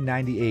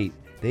 1998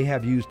 they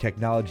have used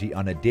technology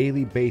on a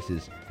daily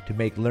basis to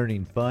make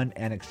learning fun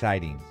and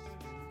exciting.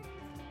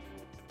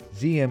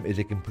 Zeum is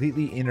a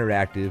completely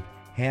interactive,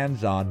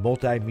 hands-on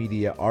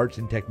multimedia arts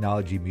and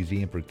technology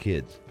museum for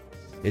kids.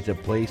 It's a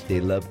place they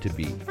love to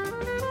be.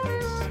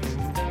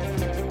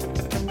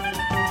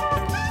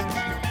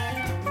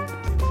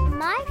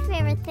 My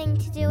favorite thing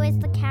to do is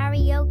the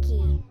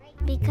karaoke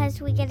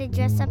because we get to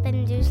dress up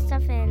and do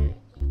stuff and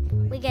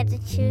we get to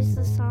choose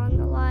the song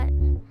a lot.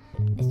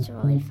 It's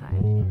really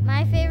fun.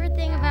 My favorite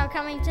thing about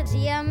coming to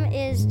Zeum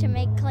is to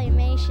make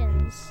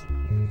claymations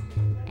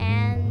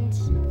and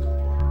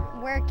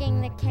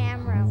working the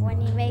camera when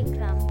you make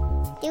them.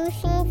 Do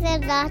things a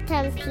lot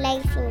and play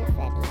things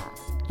a lot.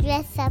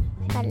 Dress up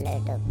a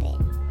little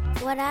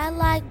bit. What I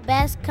like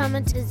best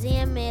coming to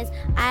Zeum is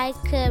I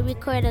could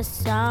record a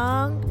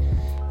song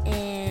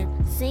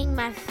and sing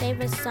my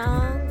favorite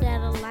song that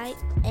I like,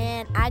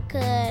 and I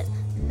could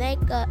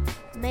make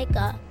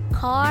a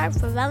card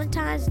for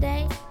Valentine's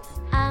Day.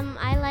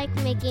 I like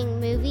making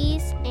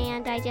movies,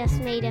 and I just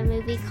made a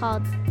movie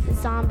called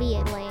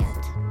Zombieland.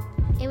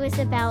 It was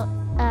about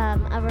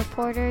a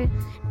reporter,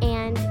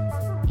 and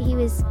he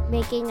was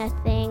making a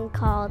thing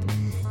called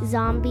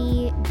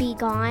Zombie Be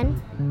Gone.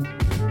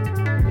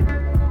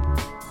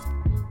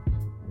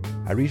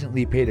 I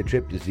recently paid a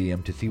trip to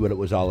Zeum to see what it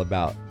was all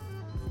about.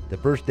 The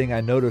first thing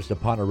I noticed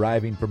upon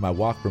arriving from my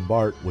walk from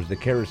BART was the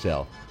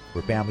carousel,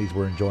 where families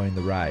were enjoying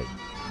the ride.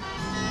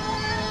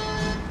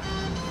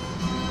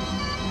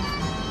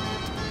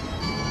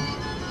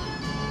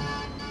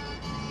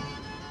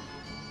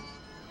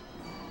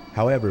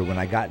 However, when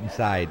I got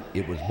inside,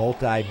 it was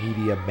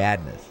multimedia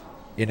madness.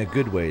 In a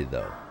good way,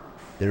 though.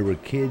 There were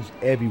kids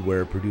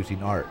everywhere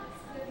producing art.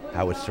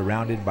 I was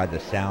surrounded by the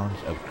sounds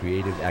of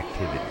creative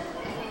activity.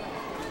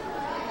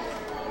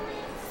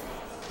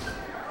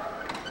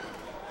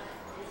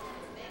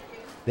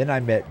 Then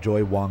I met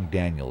Joy Wong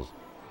Daniels,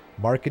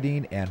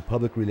 Marketing and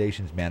Public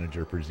Relations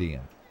Manager for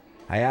Zeum.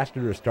 I asked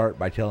her to start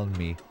by telling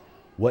me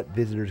what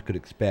visitors could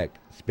expect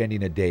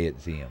spending a day at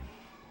Zeum.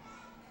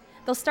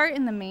 They'll start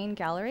in the main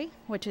gallery,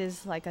 which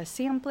is like a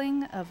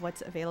sampling of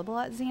what's available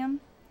at Zeum.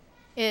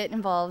 It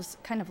involves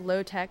kind of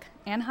low-tech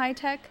and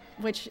high-tech,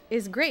 which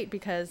is great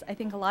because I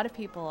think a lot of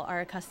people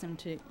are accustomed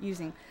to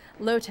using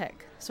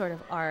low-tech sort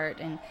of art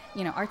and,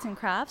 arts and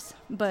crafts,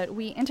 but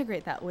we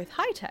integrate that with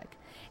high-tech.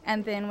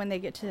 And then when they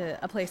get to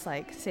a place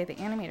like, say, the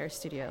animator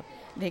studio,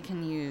 they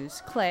can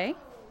use clay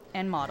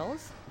and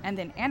models and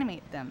then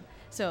animate them.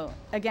 So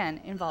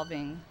again,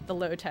 involving the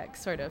low-tech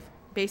sort of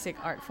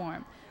basic art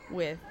form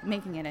with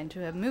making it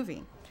into a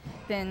movie.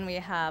 Then we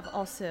have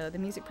also the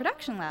music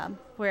production lab,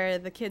 where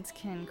the kids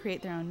can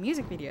create their own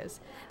music videos.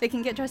 They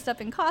can get dressed up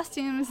in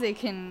costumes, they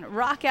can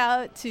rock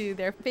out to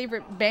their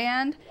favorite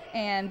band,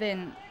 and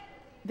then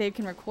they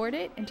can record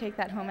it and take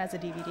that home as a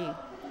DVD.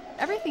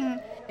 Everything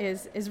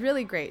is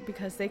really great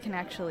because they can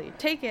actually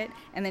take it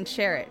and then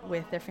share it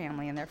with their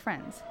family and their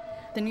friends.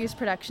 The news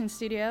production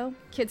studio,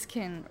 kids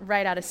can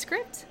write out a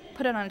script,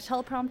 put it on a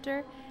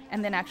teleprompter,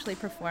 and then actually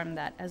perform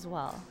that as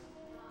well.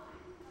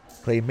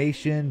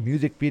 Claymation,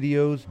 music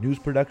videos, news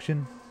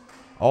production,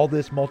 all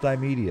this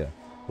multimedia.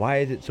 Why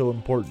is it so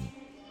important?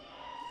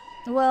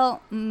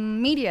 Well,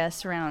 media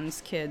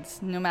surrounds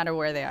kids no matter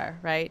where they are,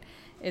 right?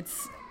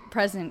 It's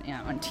present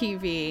on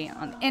TV,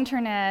 on the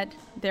internet,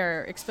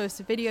 they're exposed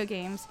to video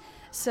games.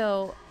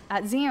 So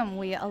at Zeum,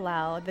 we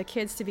allow the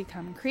kids to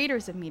become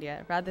creators of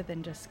media rather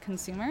than just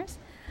consumers.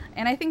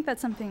 And I think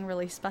that's something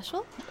really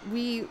special.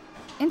 We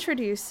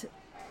introduce,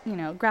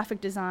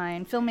 graphic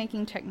design,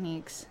 filmmaking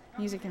techniques,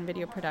 music and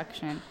video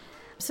production.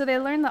 So they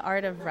learn the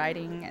art of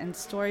writing and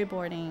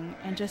storyboarding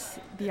and just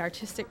the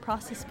artistic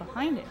process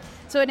behind it.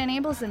 So it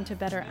enables them to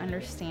better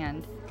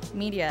understand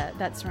media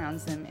that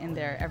surrounds them in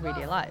their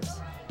everyday lives.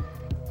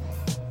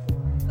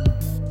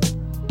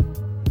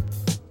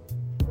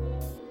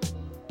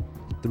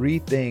 Three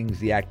things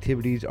the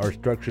activities are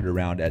structured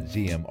around at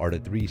Zeum are the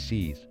 3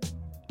 C's.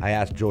 I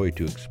asked Joy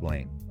to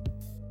explain.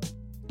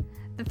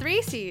 The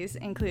 3 C's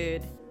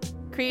include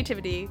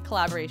creativity,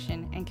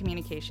 collaboration, and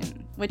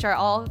communication, which are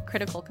all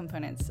critical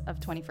components of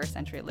 21st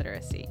century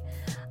literacy.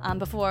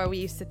 Before, we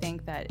used to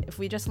think that if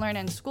we just learn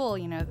in school,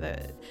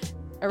 the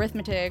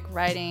arithmetic,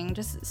 writing,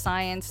 just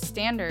science,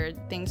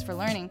 standard things for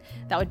learning,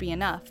 that would be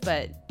enough.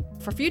 But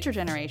for future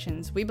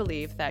generations, we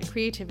believe that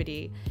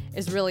creativity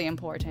is really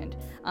important.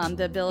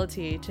 The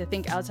ability to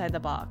think outside the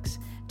box,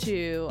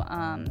 to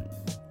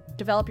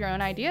develop your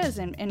own ideas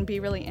and be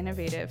really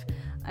innovative.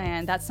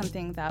 And that's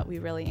something that we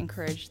really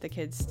encourage the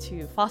kids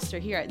to foster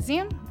here at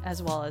Zeum,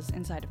 as well as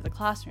inside of the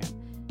classroom.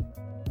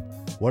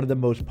 One of the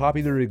most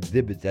popular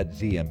exhibits at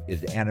Zeum is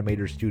the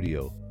Animator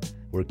Studio,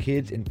 where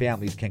kids and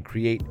families can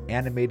create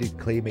animated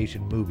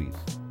claymation movies.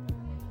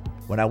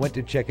 When I went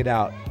to check it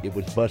out, it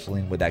was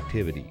bustling with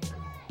activity.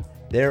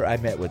 There I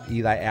met with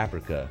Eli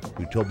Africa,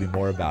 who told me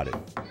more about it.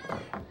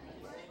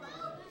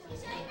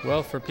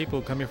 Well, for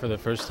people who come here for the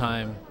first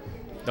time,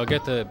 they'll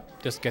get to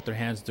just get their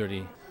hands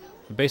dirty.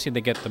 Basically,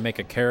 they get to make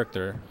a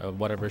character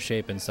of whatever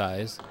shape and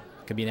size.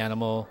 It could be an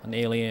animal, an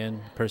alien,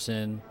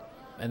 person.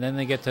 And then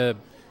they get to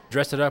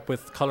dress it up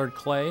with colored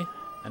clay.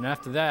 And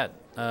after that,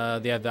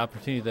 they have the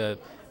opportunity to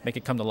make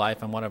it come to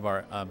life on one of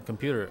our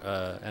computer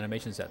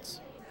animation sets.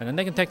 And then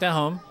they can take that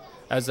home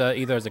as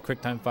either as a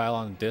QuickTime file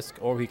on a disk,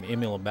 or we can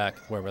email it back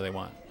wherever they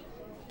want.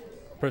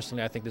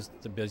 Personally, I think this is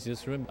the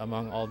busiest room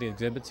among all the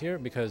exhibits here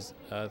because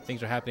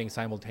things are happening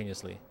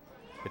simultaneously.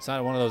 It's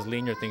not one of those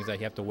linear things that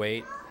you have to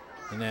wait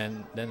and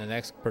then the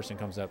next person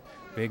comes up.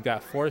 We've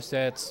got 4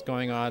 sets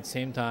going on at the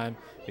same time.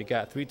 We've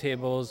got 3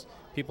 tables.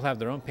 People have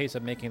their own pace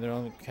of making their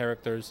own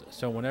characters.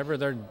 So whenever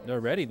they're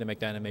ready to make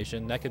the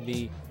animation, that could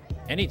be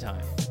any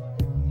time.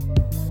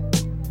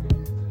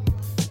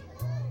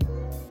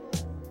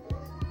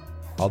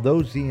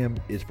 Although Zeum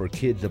is for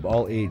kids of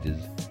all ages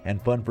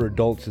and fun for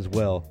adults as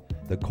well,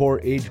 the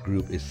core age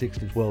group is 6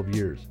 to 12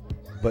 years.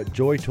 But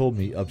Joy told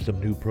me of some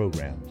new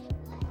programs.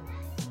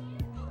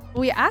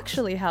 We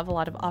actually have a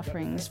lot of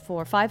offerings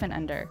for 5 and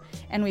under,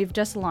 and we've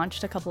just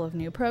launched a couple of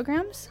new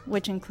programs,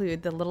 which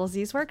include the Little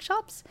Z's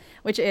Workshops,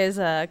 which is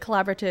a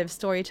collaborative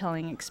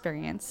storytelling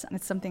experience. And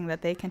it's something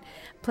that they can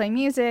play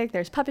music,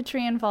 there's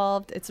puppetry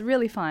involved, it's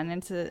really fun,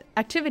 and it's an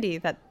activity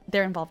that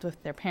they're involved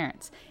with their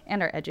parents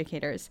and our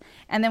educators.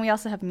 And then we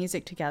also have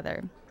Music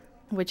Together,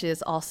 which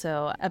is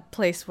also a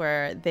place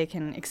where they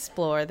can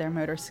explore their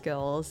motor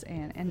skills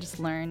and just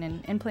learn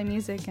and play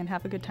music and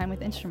have a good time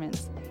with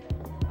instruments.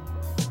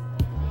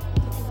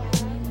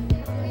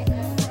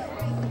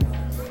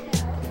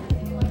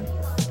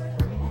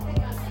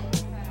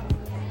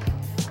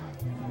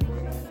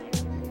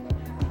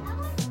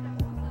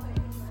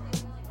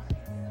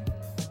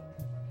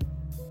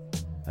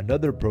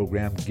 Another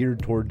program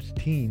geared towards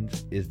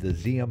teens is the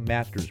Zeum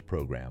Masters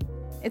program.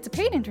 It's a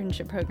paid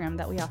internship program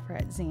that we offer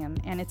at Zeum,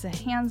 and it's a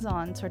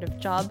hands-on sort of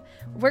job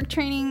work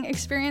training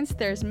experience.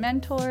 There's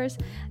mentors,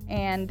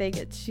 and they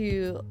get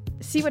to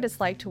see what it's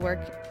like to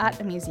work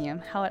at a museum,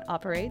 how it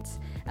operates,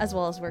 as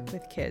well as work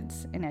with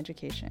kids in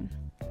education.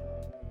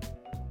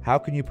 How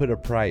can you put a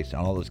price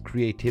on all this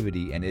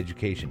creativity and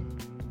education?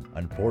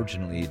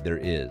 Unfortunately, there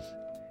is.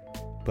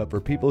 But for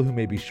people who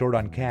may be short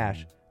on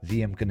cash,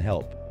 Zeum can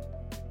help.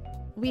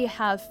 We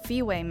have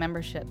fee-waive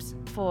memberships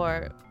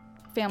for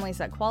families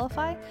that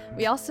qualify.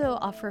 We also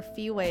offer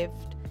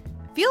fee-waived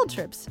field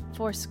trips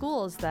for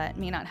schools that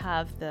may not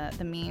have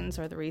the means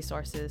or the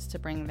resources to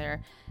bring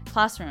their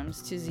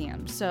classrooms to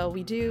Zeum. So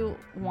we do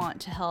want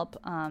to help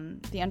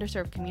the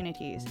underserved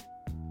communities.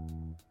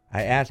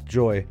 I asked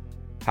Joy,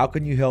 how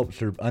can you help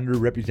serve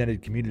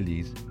underrepresented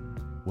communities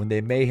when they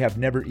may have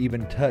never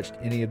even touched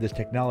any of this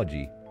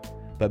technology,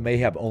 but may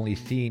have only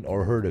seen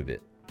or heard of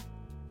it?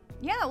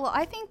 Yeah, well,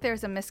 I think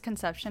there's a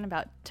misconception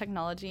about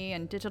technology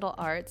and digital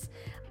arts.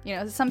 You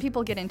know, some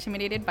people get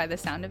intimidated by the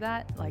sound of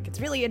that, like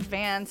it's really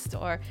advanced,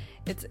 or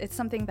it's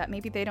something that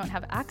maybe they don't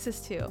have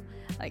access to,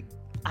 like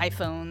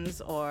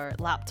iPhones or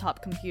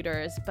laptop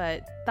computers,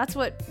 but that's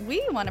what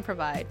we want to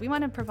provide. We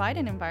want to provide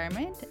an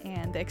environment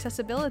and the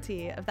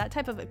accessibility of that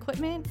type of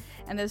equipment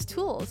and those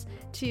tools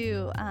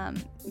to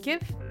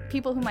give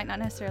people who might not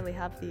necessarily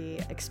have the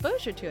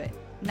exposure to it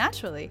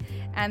naturally,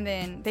 and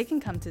then they can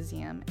come to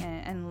Zeum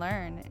and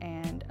learn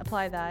and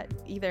apply that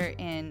either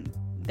in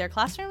their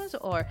classrooms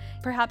or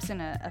perhaps in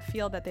a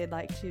field that they'd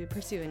like to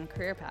pursue in a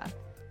career path.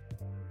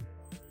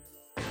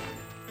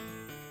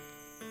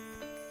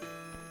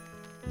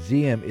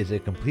 Zeum is a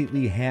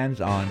completely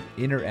hands-on,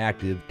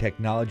 interactive,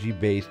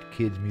 technology-based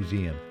kids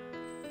museum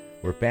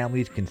where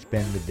families can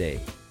spend the day.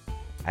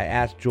 I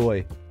asked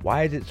Joy,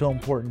 why is it so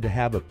important to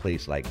have a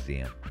place like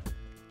Zeum?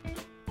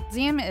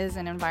 Zeum is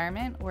an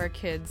environment where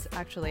kids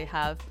actually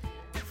have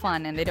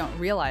fun and they don't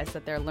realize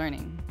that they're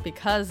learning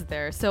because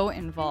they're so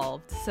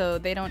involved. So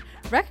they don't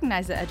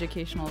recognize the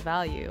educational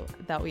value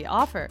that we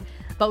offer,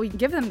 but we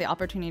give them the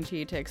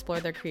opportunity to explore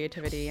their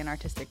creativity and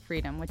artistic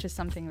freedom, which is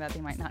something that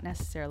they might not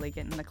necessarily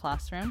get in the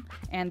classroom.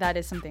 And that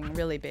is something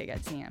really big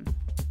at Zeum.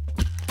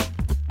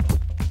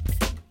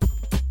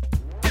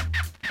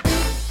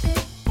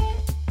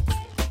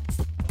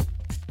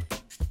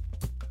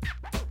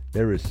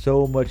 There is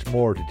so much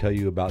more to tell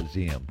you about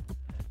Zeum.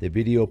 The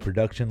video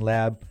production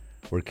lab,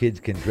 where kids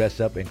can dress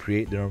up and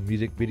create their own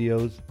music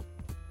videos.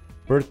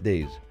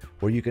 Birthdays,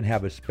 where you can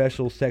have a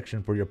special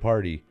section for your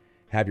party,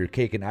 have your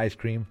cake and ice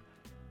cream,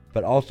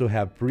 but also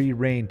have free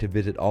reign to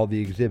visit all the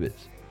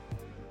exhibits.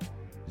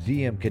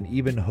 Zeum can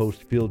even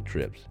host field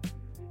trips.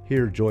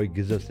 Here, Joy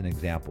gives us an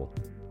example.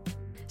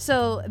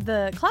 So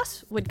the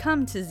class would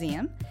come to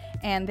Zeum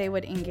and they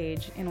would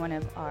engage in one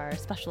of our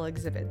special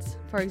exhibits.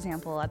 For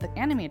example, at the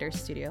animator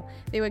studio,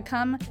 they would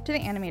come to the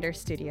animator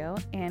studio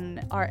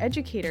and our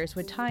educators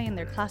would tie in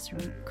their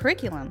classroom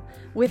curriculum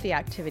with the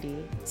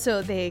activity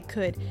so they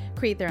could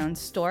create their own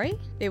story.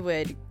 They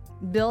would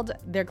build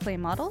their clay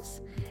models.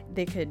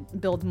 They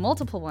could build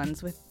multiple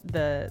ones with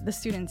the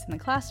students in the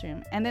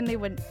classroom, and then they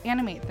would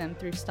animate them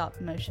through stop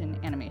motion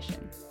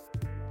animation.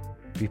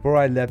 Before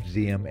I left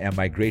Zeum and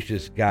my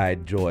gracious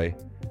guide, Joy,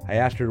 I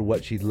asked her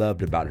what she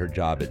loved about her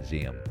job at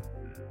Zeum.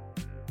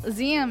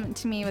 Zeum,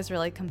 to me, was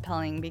really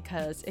compelling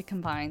because it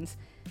combines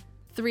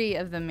three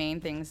of the main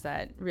things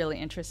that really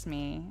interest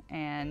me,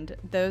 and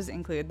those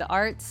include the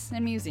arts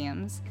and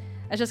museums.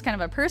 It's just kind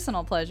of a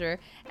personal pleasure,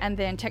 and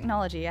then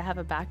technology. I have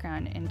a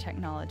background in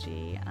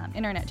technology,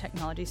 internet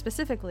technology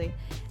specifically,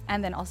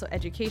 and then also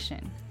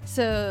education.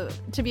 So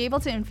to be able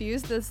to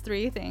infuse those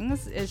three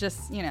things is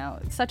just,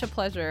 such a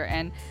pleasure.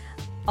 And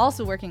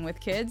also working with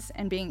kids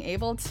and being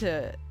able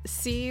to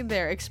see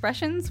their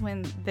expressions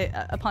when they,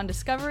 upon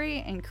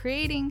discovery and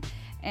creating,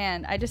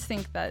 and I just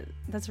think that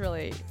that's a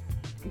really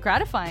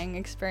gratifying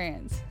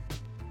experience.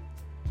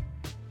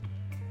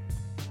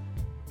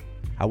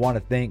 I want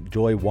to thank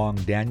Joy Wong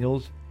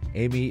Daniels,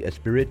 Amy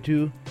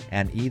Espiritu,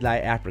 and Eli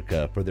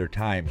Africa for their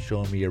time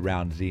showing me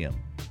around Zeum,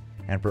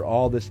 and for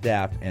all the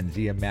staff and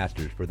Zeum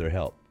Masters for their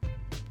help.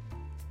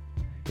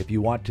 If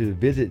you want to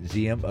visit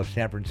Zeum of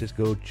San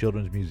Francisco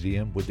Children's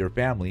Museum with your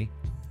family,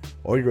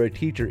 or you're a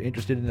teacher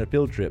interested in a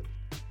field trip,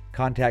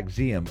 contact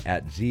Zeum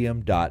at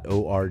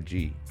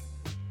zeum.org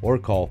or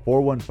call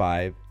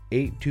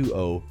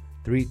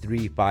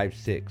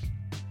 415-820-3356.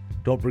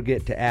 Don't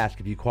forget to ask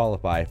if you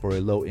qualify for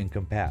a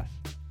low-income pass.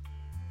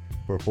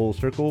 For Full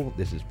Circle,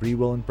 this is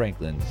Freewillin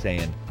Franklin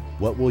saying,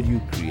 what will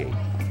you create?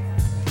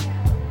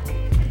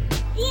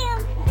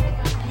 Zeum.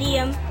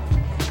 Zeum.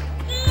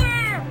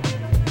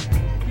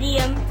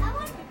 Zeum.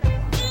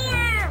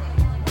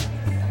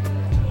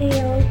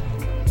 Zeum.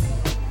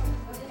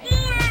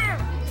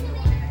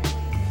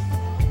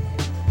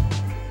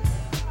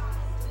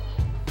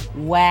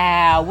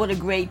 Wow, what a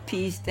great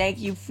piece. Thank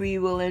you,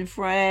 Freewillin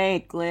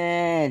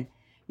Franklin.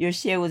 Your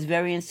share was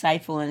very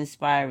insightful and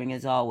inspiring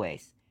as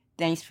always.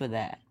 Thanks for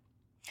that.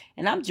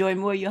 And I'm Joy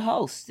Moore, your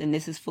host, and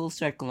this is Full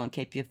Circle on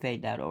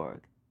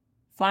kpfa.org.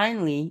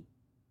 Finally,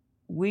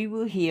 We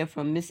will hear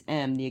from Miss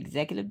M, the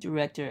Executive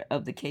Director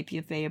of the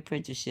KPFA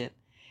Apprenticeship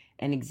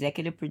and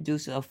Executive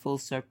Producer of Full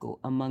Circle,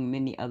 among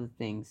many other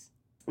things.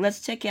 Let's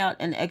check out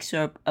an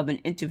excerpt of an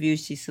interview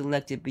she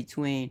selected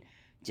between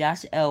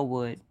Josh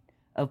Elwood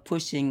of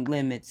Pushing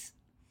Limits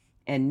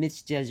and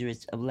Mitch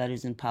Jeserich of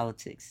Letters and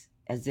Politics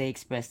as they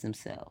express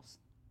themselves.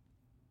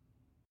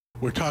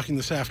 We're talking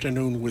this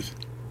afternoon with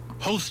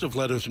host of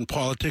Letters and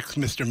Politics,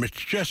 Mr.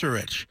 Mitch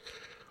Jeserich.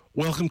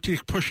 Welcome to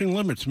Pushing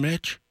Limits,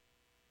 Mitch.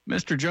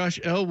 Mr. Josh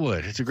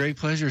Elwood, it's a great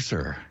pleasure,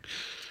 sir.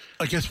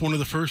 I guess one of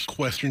the first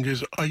questions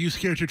is, are you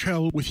scared to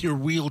travel with your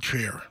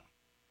wheelchair?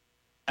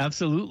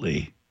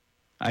 Absolutely.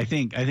 I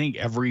think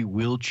every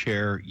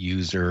wheelchair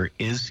user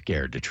is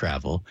scared to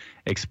travel,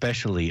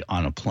 especially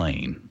on a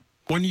plane.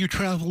 When you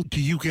travel,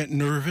 do you get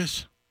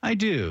nervous? I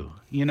do.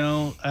 You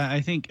know, I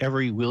think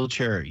every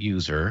wheelchair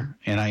user,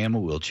 and I am a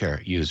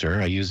wheelchair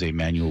user, I use a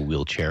manual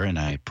wheelchair and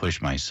I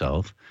push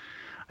myself.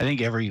 I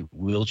think every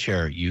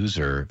wheelchair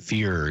user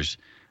fears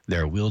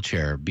their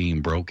wheelchair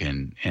being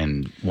broken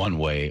in one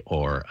way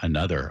or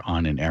another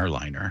on an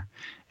airliner.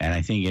 And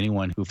I think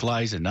anyone who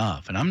flies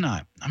enough, and I'm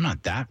not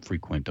that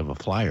frequent of a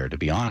flyer, to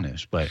be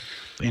honest, but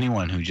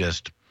anyone who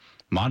just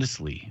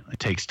modestly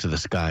takes to the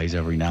skies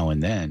every now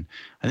and then,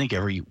 I think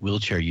every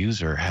wheelchair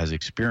user has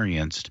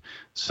experienced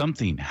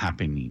something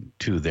happening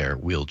to their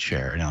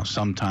wheelchair. Now,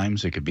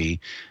 sometimes it could be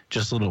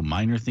just little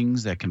minor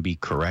things that can be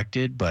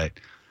corrected, but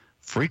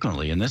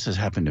frequently, and this has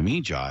happened to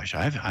me, Josh,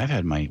 I've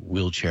had my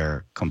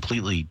wheelchair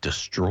completely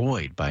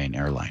destroyed by an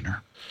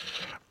airliner.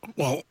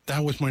 Well,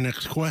 that was my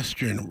next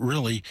question,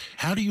 really.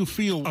 How do you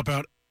feel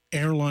about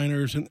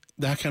airliners and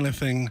that kind of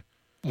thing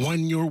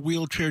when your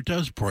wheelchair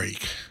does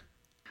break?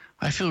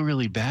 I feel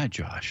really bad,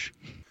 Josh,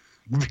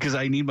 because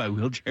I need my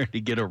wheelchair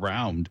to get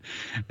around,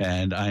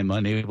 and I'm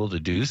unable to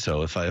do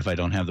so if I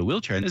don't have the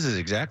wheelchair. And this is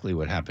exactly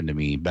what happened to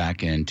me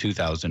back in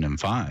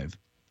 2005.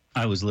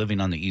 I was living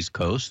on the East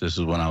Coast. This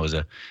is when I was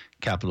a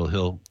Capitol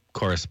Hill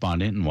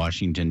correspondent in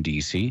Washington,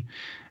 D.C.,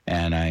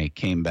 and I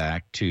came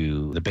back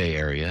to the Bay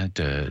Area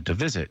to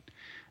visit.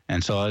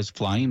 And so I was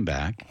flying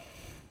back,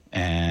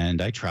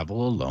 and I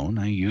travel alone.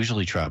 I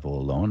usually travel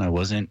alone. I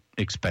wasn't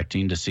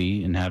expecting to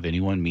see and have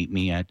anyone meet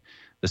me at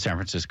the San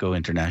Francisco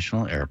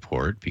International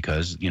Airport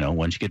because, you know,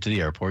 once you get to the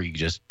airport, you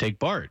just take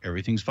BART.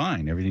 Everything's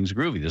fine. Everything's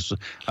groovy.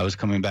 I was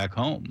coming back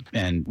home.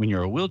 And when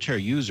you're a wheelchair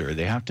user,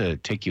 they have to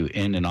take you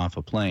in and off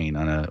a plane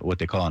on what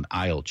they call an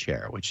aisle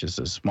chair, which is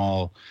a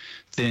small,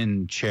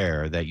 thin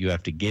chair that you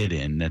have to get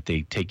in that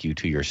they take you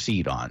to your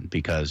seat on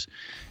because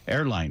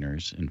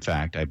airliners, in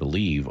fact, I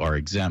believe, are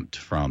exempt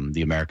from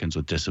the Americans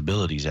with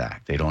Disabilities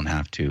Act. They don't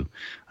have to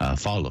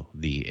follow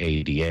the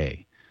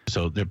ADA.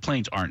 So their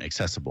planes aren't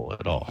accessible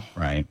at all,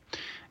 right?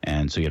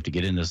 And so you have to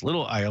get in this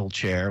little aisle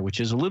chair,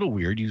 which is a little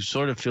weird. You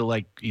sort of feel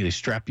like they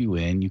strap you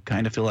in. You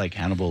kind of feel like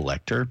Hannibal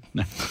Lecter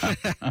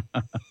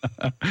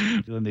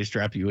when they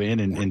strap you in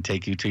and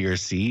take you to your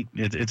seat.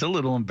 It's a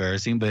little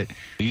embarrassing, but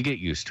you get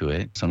used to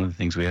it. Some of the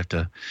things we have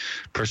to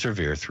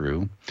persevere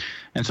through.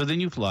 And so then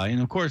you fly.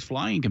 And, of course,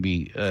 flying can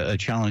be a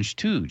challenge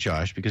too,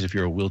 Josh, because if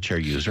you're a wheelchair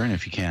user and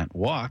if you can't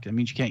walk, that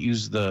means you can't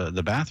use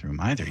the bathroom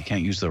either. You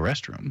can't use the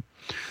restroom.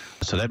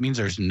 So that means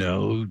there's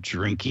no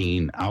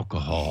drinking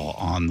alcohol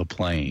on the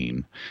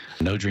plane,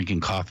 no drinking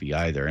coffee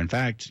either. In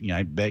fact,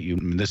 I bet you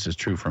this is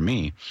true for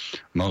me.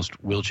 Most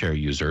wheelchair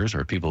users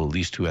or people at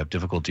least who have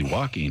difficulty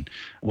walking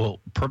will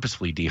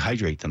purposefully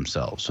dehydrate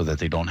themselves so that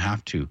they don't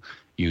have to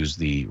use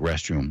the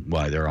restroom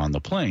while they're on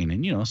the plane.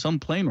 And, some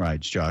plane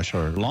rides, Josh,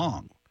 are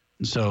long.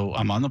 So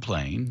I'm on the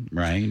plane,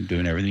 right,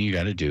 doing everything you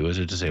got to do as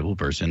a disabled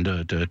person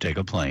to take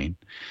a plane.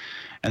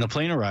 And the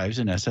plane arrives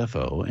in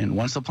SFO, and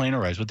once the plane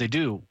arrives, what they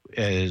do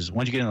is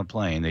once you get on the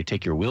plane, they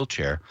take your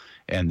wheelchair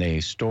and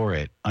they store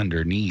it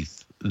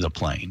underneath the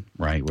plane,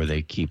 right, where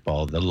they keep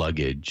all the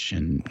luggage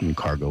and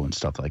cargo and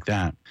stuff like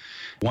that.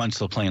 Once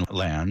the plane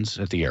lands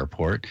at the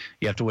airport,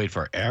 you have to wait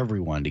for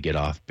everyone to get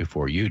off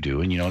before you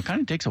do. And, it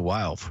kind of takes a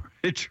while for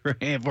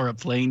a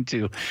plane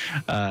to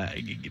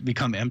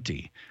become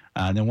empty.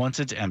 And then once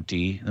it's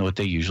empty, what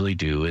they usually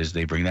do is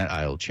they bring that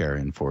aisle chair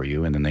in for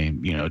you, and then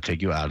they,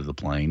 take you out of the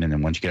plane. And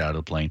then once you get out of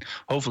the plane,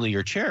 hopefully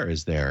your chair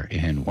is there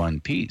in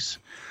one piece.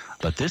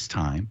 But this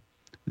time,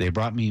 they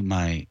brought me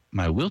my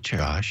wheelchair,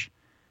 Josh,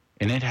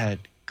 and it had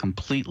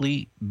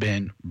completely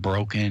been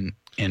broken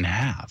in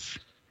half.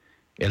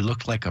 It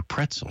looked like a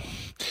pretzel.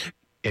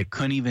 It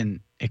couldn't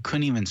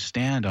even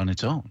stand on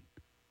its own.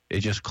 It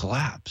just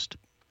collapsed.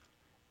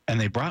 And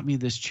they brought me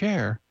this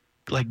chair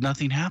like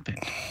nothing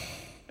happened.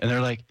 And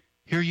they're like,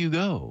 here you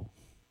go.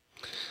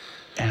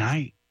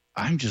 And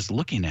I'm just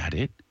looking at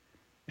it,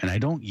 and I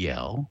don't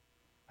yell.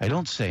 I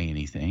don't say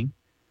anything,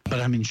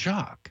 but I'm in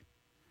shock.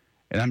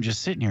 And I'm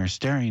just sitting here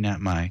staring at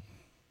my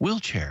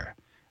wheelchair.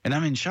 And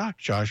I'm in shock,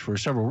 Josh, for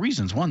several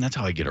reasons. One, that's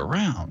how I get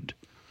around.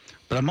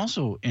 But I'm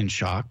also in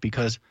shock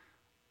because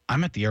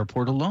I'm at the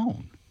airport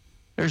alone.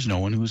 There's no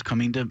one who's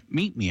coming to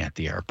meet me at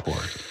the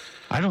airport.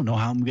 I don't know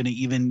how I'm going to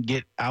even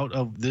get out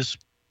of this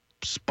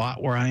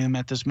spot where I am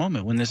at this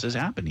moment when this is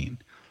happening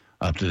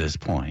up to this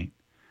point.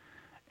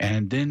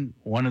 And then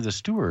one of the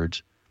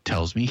stewards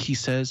tells me, he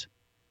says,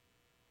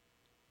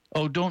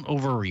 "Oh, don't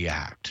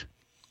overreact.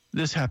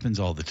 This happens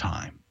all the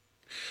time.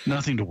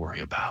 Nothing to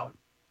worry about."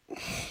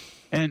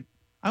 And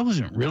I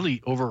wasn't really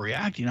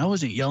overreacting. I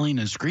wasn't yelling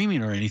and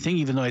screaming or anything,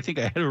 even though I think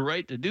I had a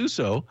right to do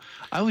so.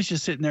 I was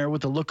just sitting there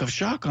with a look of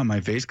shock on my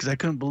face because I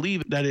couldn't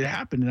believe that it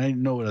happened and I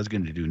didn't know what I was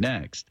going to do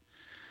next.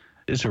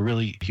 It's a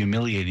really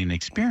humiliating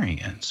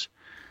experience.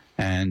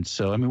 And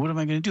so, I mean, what am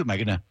I going to do? Am I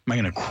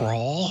going to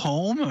crawl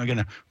home? Am I going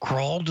to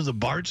crawl to the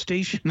BART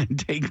station and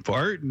take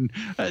BART? And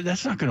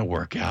that's not going to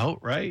work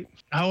out, right?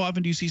 How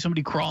often do you see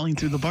somebody crawling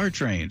through the BART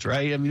trains,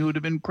 right? I mean, it would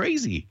have been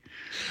crazy.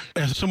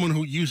 As someone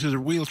who uses a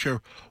wheelchair,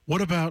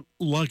 what about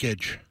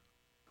luggage?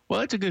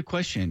 Well, that's a good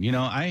question. You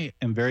know, I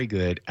am very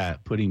good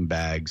at putting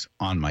bags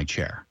on my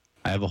chair.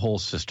 I have a whole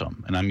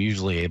system, and I'm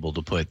usually able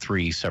to put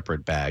 3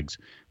 separate bags,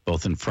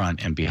 both in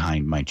front and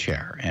behind my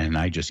chair. And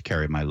I just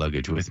carry my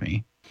luggage with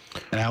me.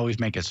 And I always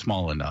make it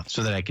small enough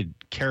so that I could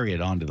carry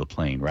it onto the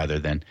plane rather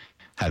than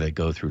have it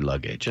go through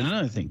luggage. And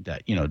another thing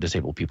that, you know,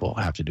 disabled people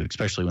have to do,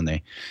 especially when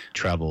they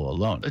travel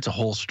alone, it's a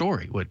whole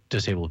story what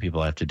disabled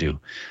people have to do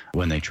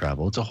when they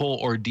travel. It's a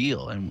whole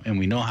ordeal, and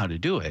we know how to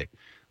do it.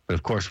 But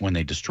of course, when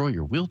they destroy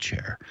your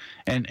wheelchair,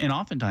 and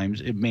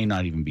oftentimes it may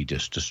not even be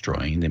just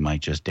destroying. They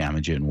might just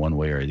damage it in one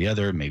way or the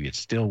other. Maybe it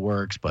still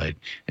works, but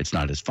it's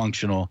not as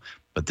functional.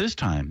 But this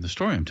time, the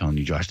story I'm telling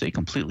you, Josh, they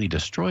completely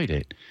destroyed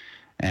it.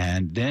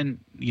 And then,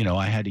 you know,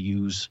 I had to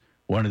use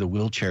one of the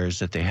wheelchairs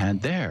that they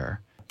had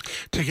there.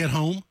 To get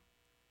home?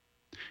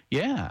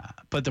 Yeah,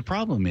 but the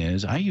problem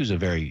is I use a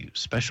very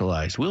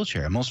specialized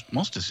wheelchair.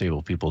 Most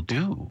disabled people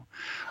do.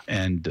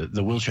 And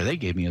the wheelchair they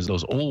gave me is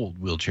those old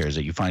wheelchairs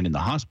that you find in the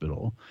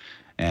hospital.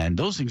 And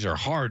those things are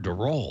hard to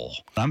roll.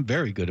 I'm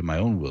very good in my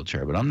own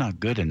wheelchair, but I'm not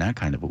good in that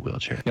kind of a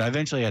wheelchair. You know, I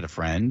eventually had a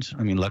friend.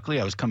 I mean,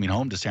 luckily I was coming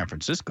home to San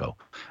Francisco.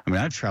 I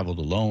mean, I've traveled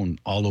alone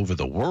all over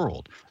the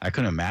world. I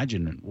couldn't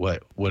imagine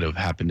what would have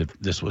happened if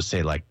this was,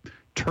 say, like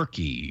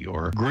Turkey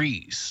or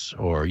Greece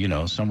or, you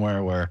know,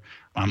 somewhere where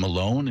I'm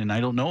alone and I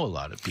don't know a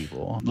lot of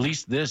people. At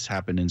least this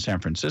happened in San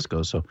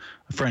Francisco. So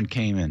a friend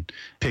came and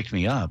picked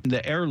me up.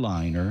 The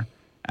airliner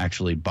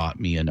actually bought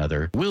me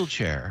another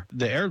wheelchair.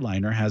 The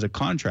airliner has a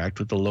contract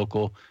with the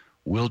local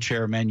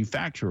wheelchair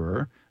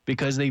manufacturer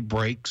because they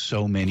break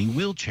so many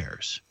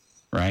wheelchairs,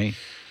 right?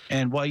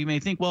 And while you may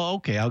think, well,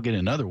 okay, I'll get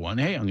another one.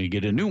 Hey, I'm going to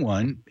get a new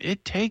one.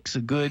 It takes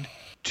a good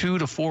 2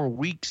 to 4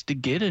 weeks to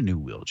get a new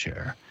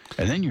wheelchair.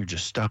 And then you're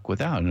just stuck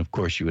without. And of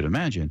course, you would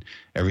imagine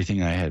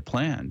everything I had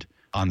planned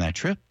on that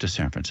trip to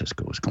San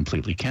Francisco was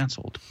completely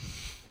canceled.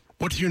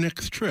 What's your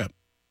next trip?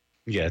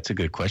 Yeah, it's a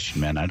good question,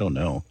 man. I don't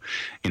know.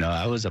 You know,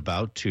 I was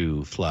about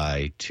to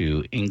fly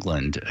to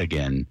England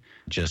again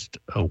just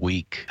a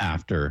week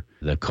after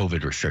the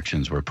COVID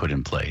restrictions were put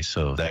in place.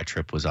 So that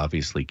trip was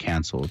obviously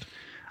canceled.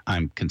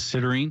 I'm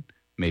considering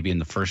maybe in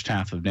the first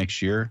half of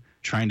next year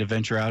trying to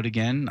venture out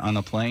again on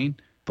a plane,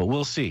 but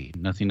we'll see.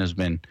 Nothing has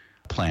been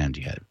planned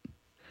yet.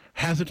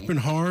 Has it been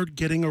hard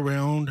getting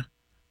around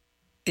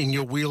in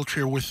your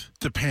wheelchair with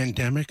the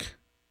pandemic,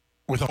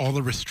 with all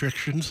the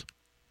restrictions?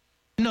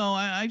 No,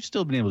 I've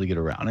still been able to get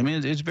around. I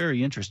mean, it's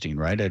very interesting,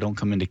 right? I don't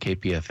come into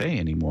KPFA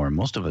anymore.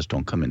 Most of us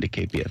don't come into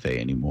KPFA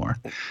anymore.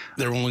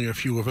 There are only a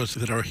few of us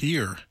that are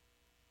here.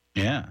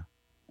 Yeah.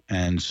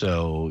 And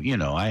so, you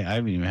know, I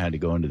haven't even had to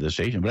go into the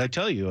station. But I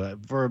tell you,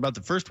 for about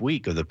the first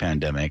week of the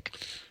pandemic,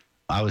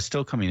 I was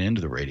still coming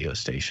into the radio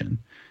station.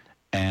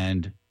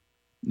 And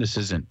this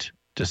isn't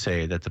to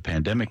say that the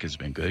pandemic has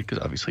been good, because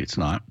obviously it's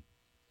not.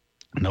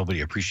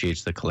 Nobody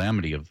appreciates the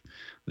calamity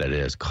that it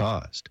has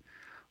caused.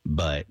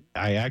 But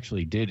I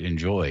actually did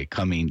enjoy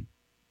coming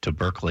to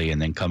Berkeley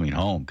and then coming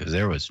home because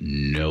there was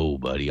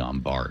nobody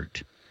on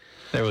BART.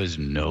 There was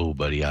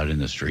nobody out in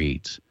the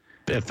streets.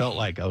 It felt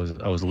like I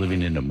was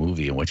living in a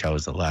movie in which I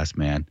was the last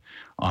man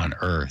on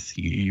Earth.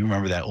 You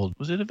remember that old,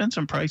 was it a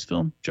Vincent Price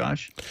film,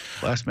 Josh?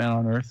 Last Man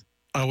on Earth?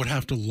 I would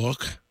have to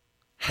look.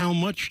 How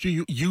much do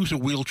you use a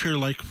wheelchair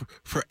like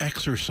for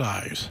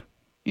exercise?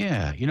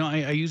 Yeah, you know,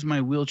 I use my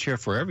wheelchair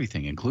for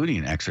everything,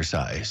 including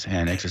exercise,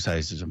 and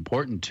exercise is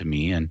important to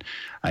me, and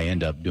I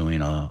end up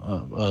doing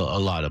a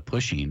lot of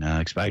pushing.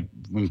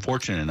 I'm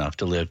fortunate enough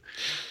to live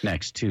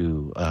next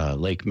to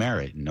Lake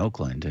Merritt in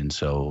Oakland, and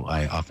so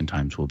I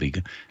oftentimes will be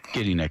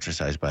getting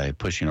exercise by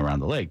pushing around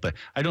the lake. But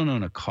I don't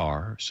own a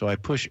car, so I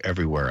push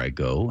everywhere I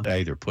go. I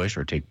either push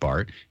or take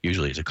BART.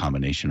 Usually it's a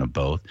combination of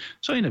both.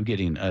 So I end up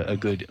getting a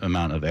good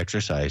amount of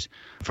exercise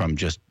from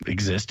just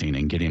existing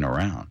and getting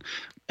around.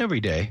 Every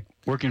day,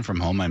 working from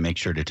home, I make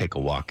sure to take a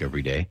walk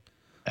every day,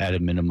 at a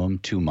minimum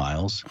 2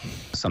 miles.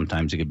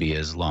 Sometimes it could be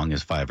as long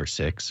as 5 or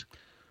 6.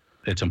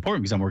 It's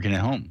important because I'm working at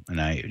home, and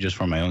I just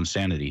for my own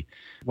sanity.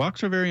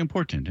 Walks are very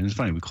important, and it's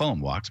funny, we call them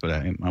walks, but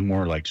I'm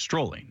more like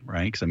strolling,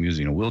 right, because I'm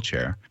using a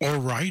wheelchair. Or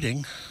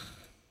riding.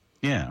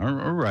 Yeah,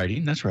 or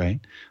riding, that's right.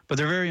 But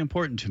they're very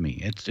important to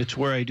me. It's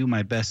where I do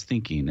my best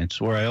thinking.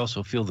 It's where I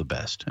also feel the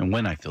best, and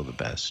when I feel the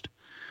best.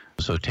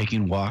 So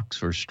taking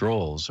walks or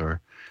strolls or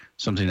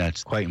something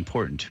that's quite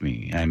important to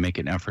me. I make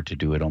an effort to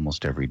do it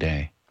almost every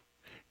day.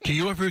 Do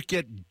you ever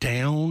get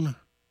down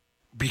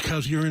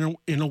Because you're in a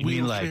You mean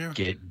wheelchair? like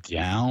get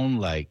down,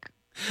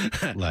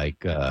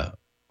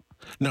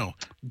 no,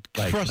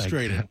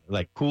 frustrated.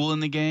 Like cool in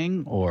the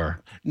gang,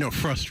 or no,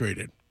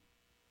 frustrated.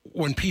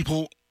 When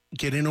people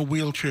get in a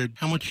wheelchair,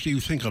 how much do you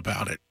think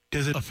about it?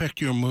 Does it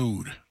affect your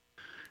mood?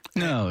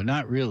 No,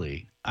 not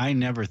really. I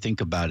never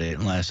think about it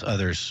unless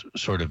others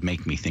sort of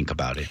make me think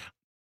about it.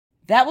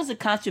 That was a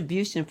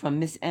contribution from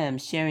Miss M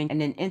sharing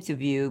in an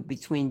interview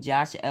between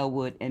Josh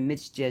Elwood and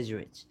Mitch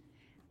Jeserich.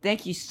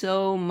 Thank you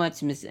so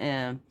much, Miss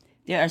M.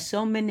 There are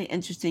so many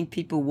interesting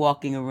people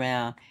walking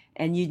around,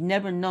 and you'd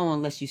never know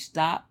unless you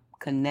stop,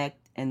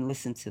 connect, and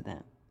listen to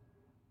them.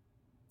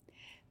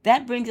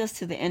 That brings us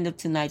to the end of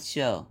tonight's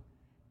show.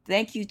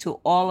 Thank you to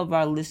all of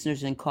our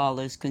listeners and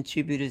callers,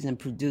 contributors, and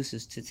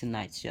producers to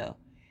tonight's show.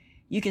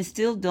 You can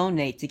still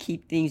donate to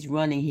keep things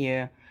running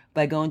here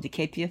by going to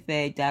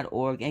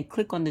kpfa.org and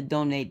click on the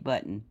donate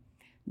button.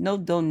 No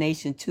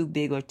donation too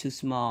big or too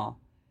small.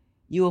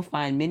 You will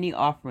find many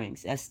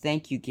offerings as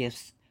thank you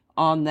gifts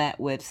on that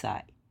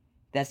website.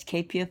 That's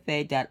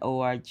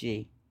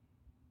kpfa.org.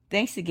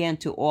 Thanks again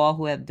to all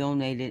who have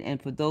donated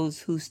and for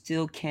those who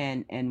still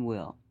can and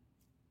will.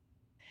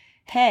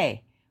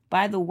 Hey,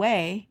 by the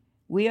way,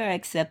 we are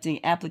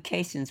accepting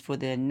applications for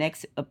the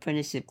next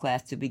apprenticeship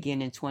class to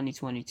begin in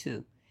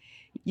 2022.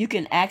 You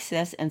can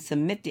access and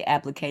submit the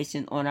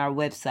application on our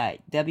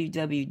website,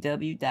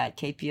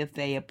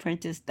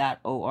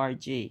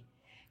 www.kpfaapprentice.org.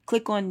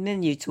 Click on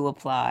menu to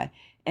apply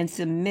and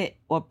submit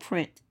or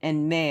print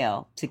and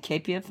mail to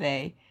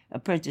KPFA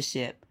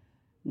Apprenticeship,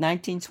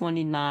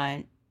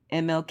 1929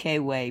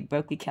 MLK Way,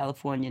 Berkeley,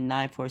 California,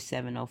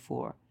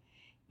 94704.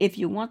 If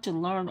you want to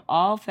learn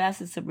all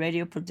facets of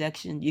radio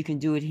production, you can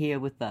do it here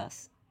with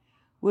us.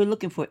 We're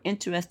looking for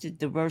interested,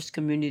 diverse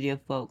community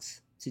of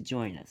folks to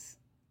join us.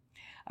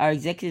 Our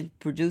executive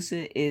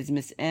producer is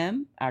Miss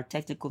M. Our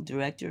technical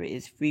director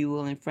is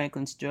Freewillin Frank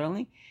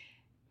Sterling.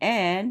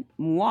 And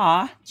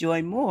moi,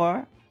 Joy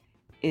Moore,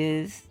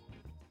 is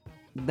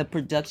the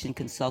production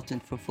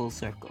consultant for Full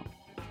Circle.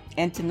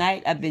 And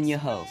tonight, I've been your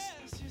host,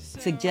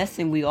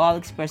 suggesting we all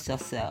express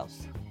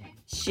ourselves.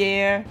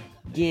 Share,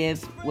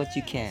 give what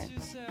you can.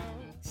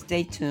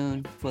 Stay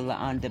tuned for La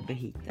Onda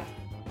Bajita.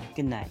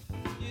 Good night.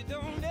 You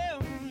don't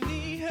ever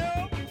need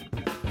help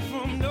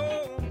from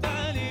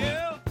nobody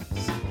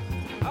else.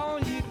 All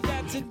you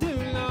got to do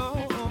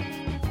now,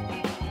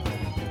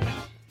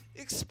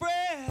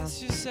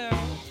 express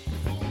yourself.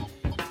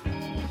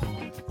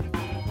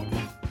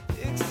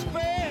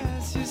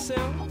 Express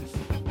yourself.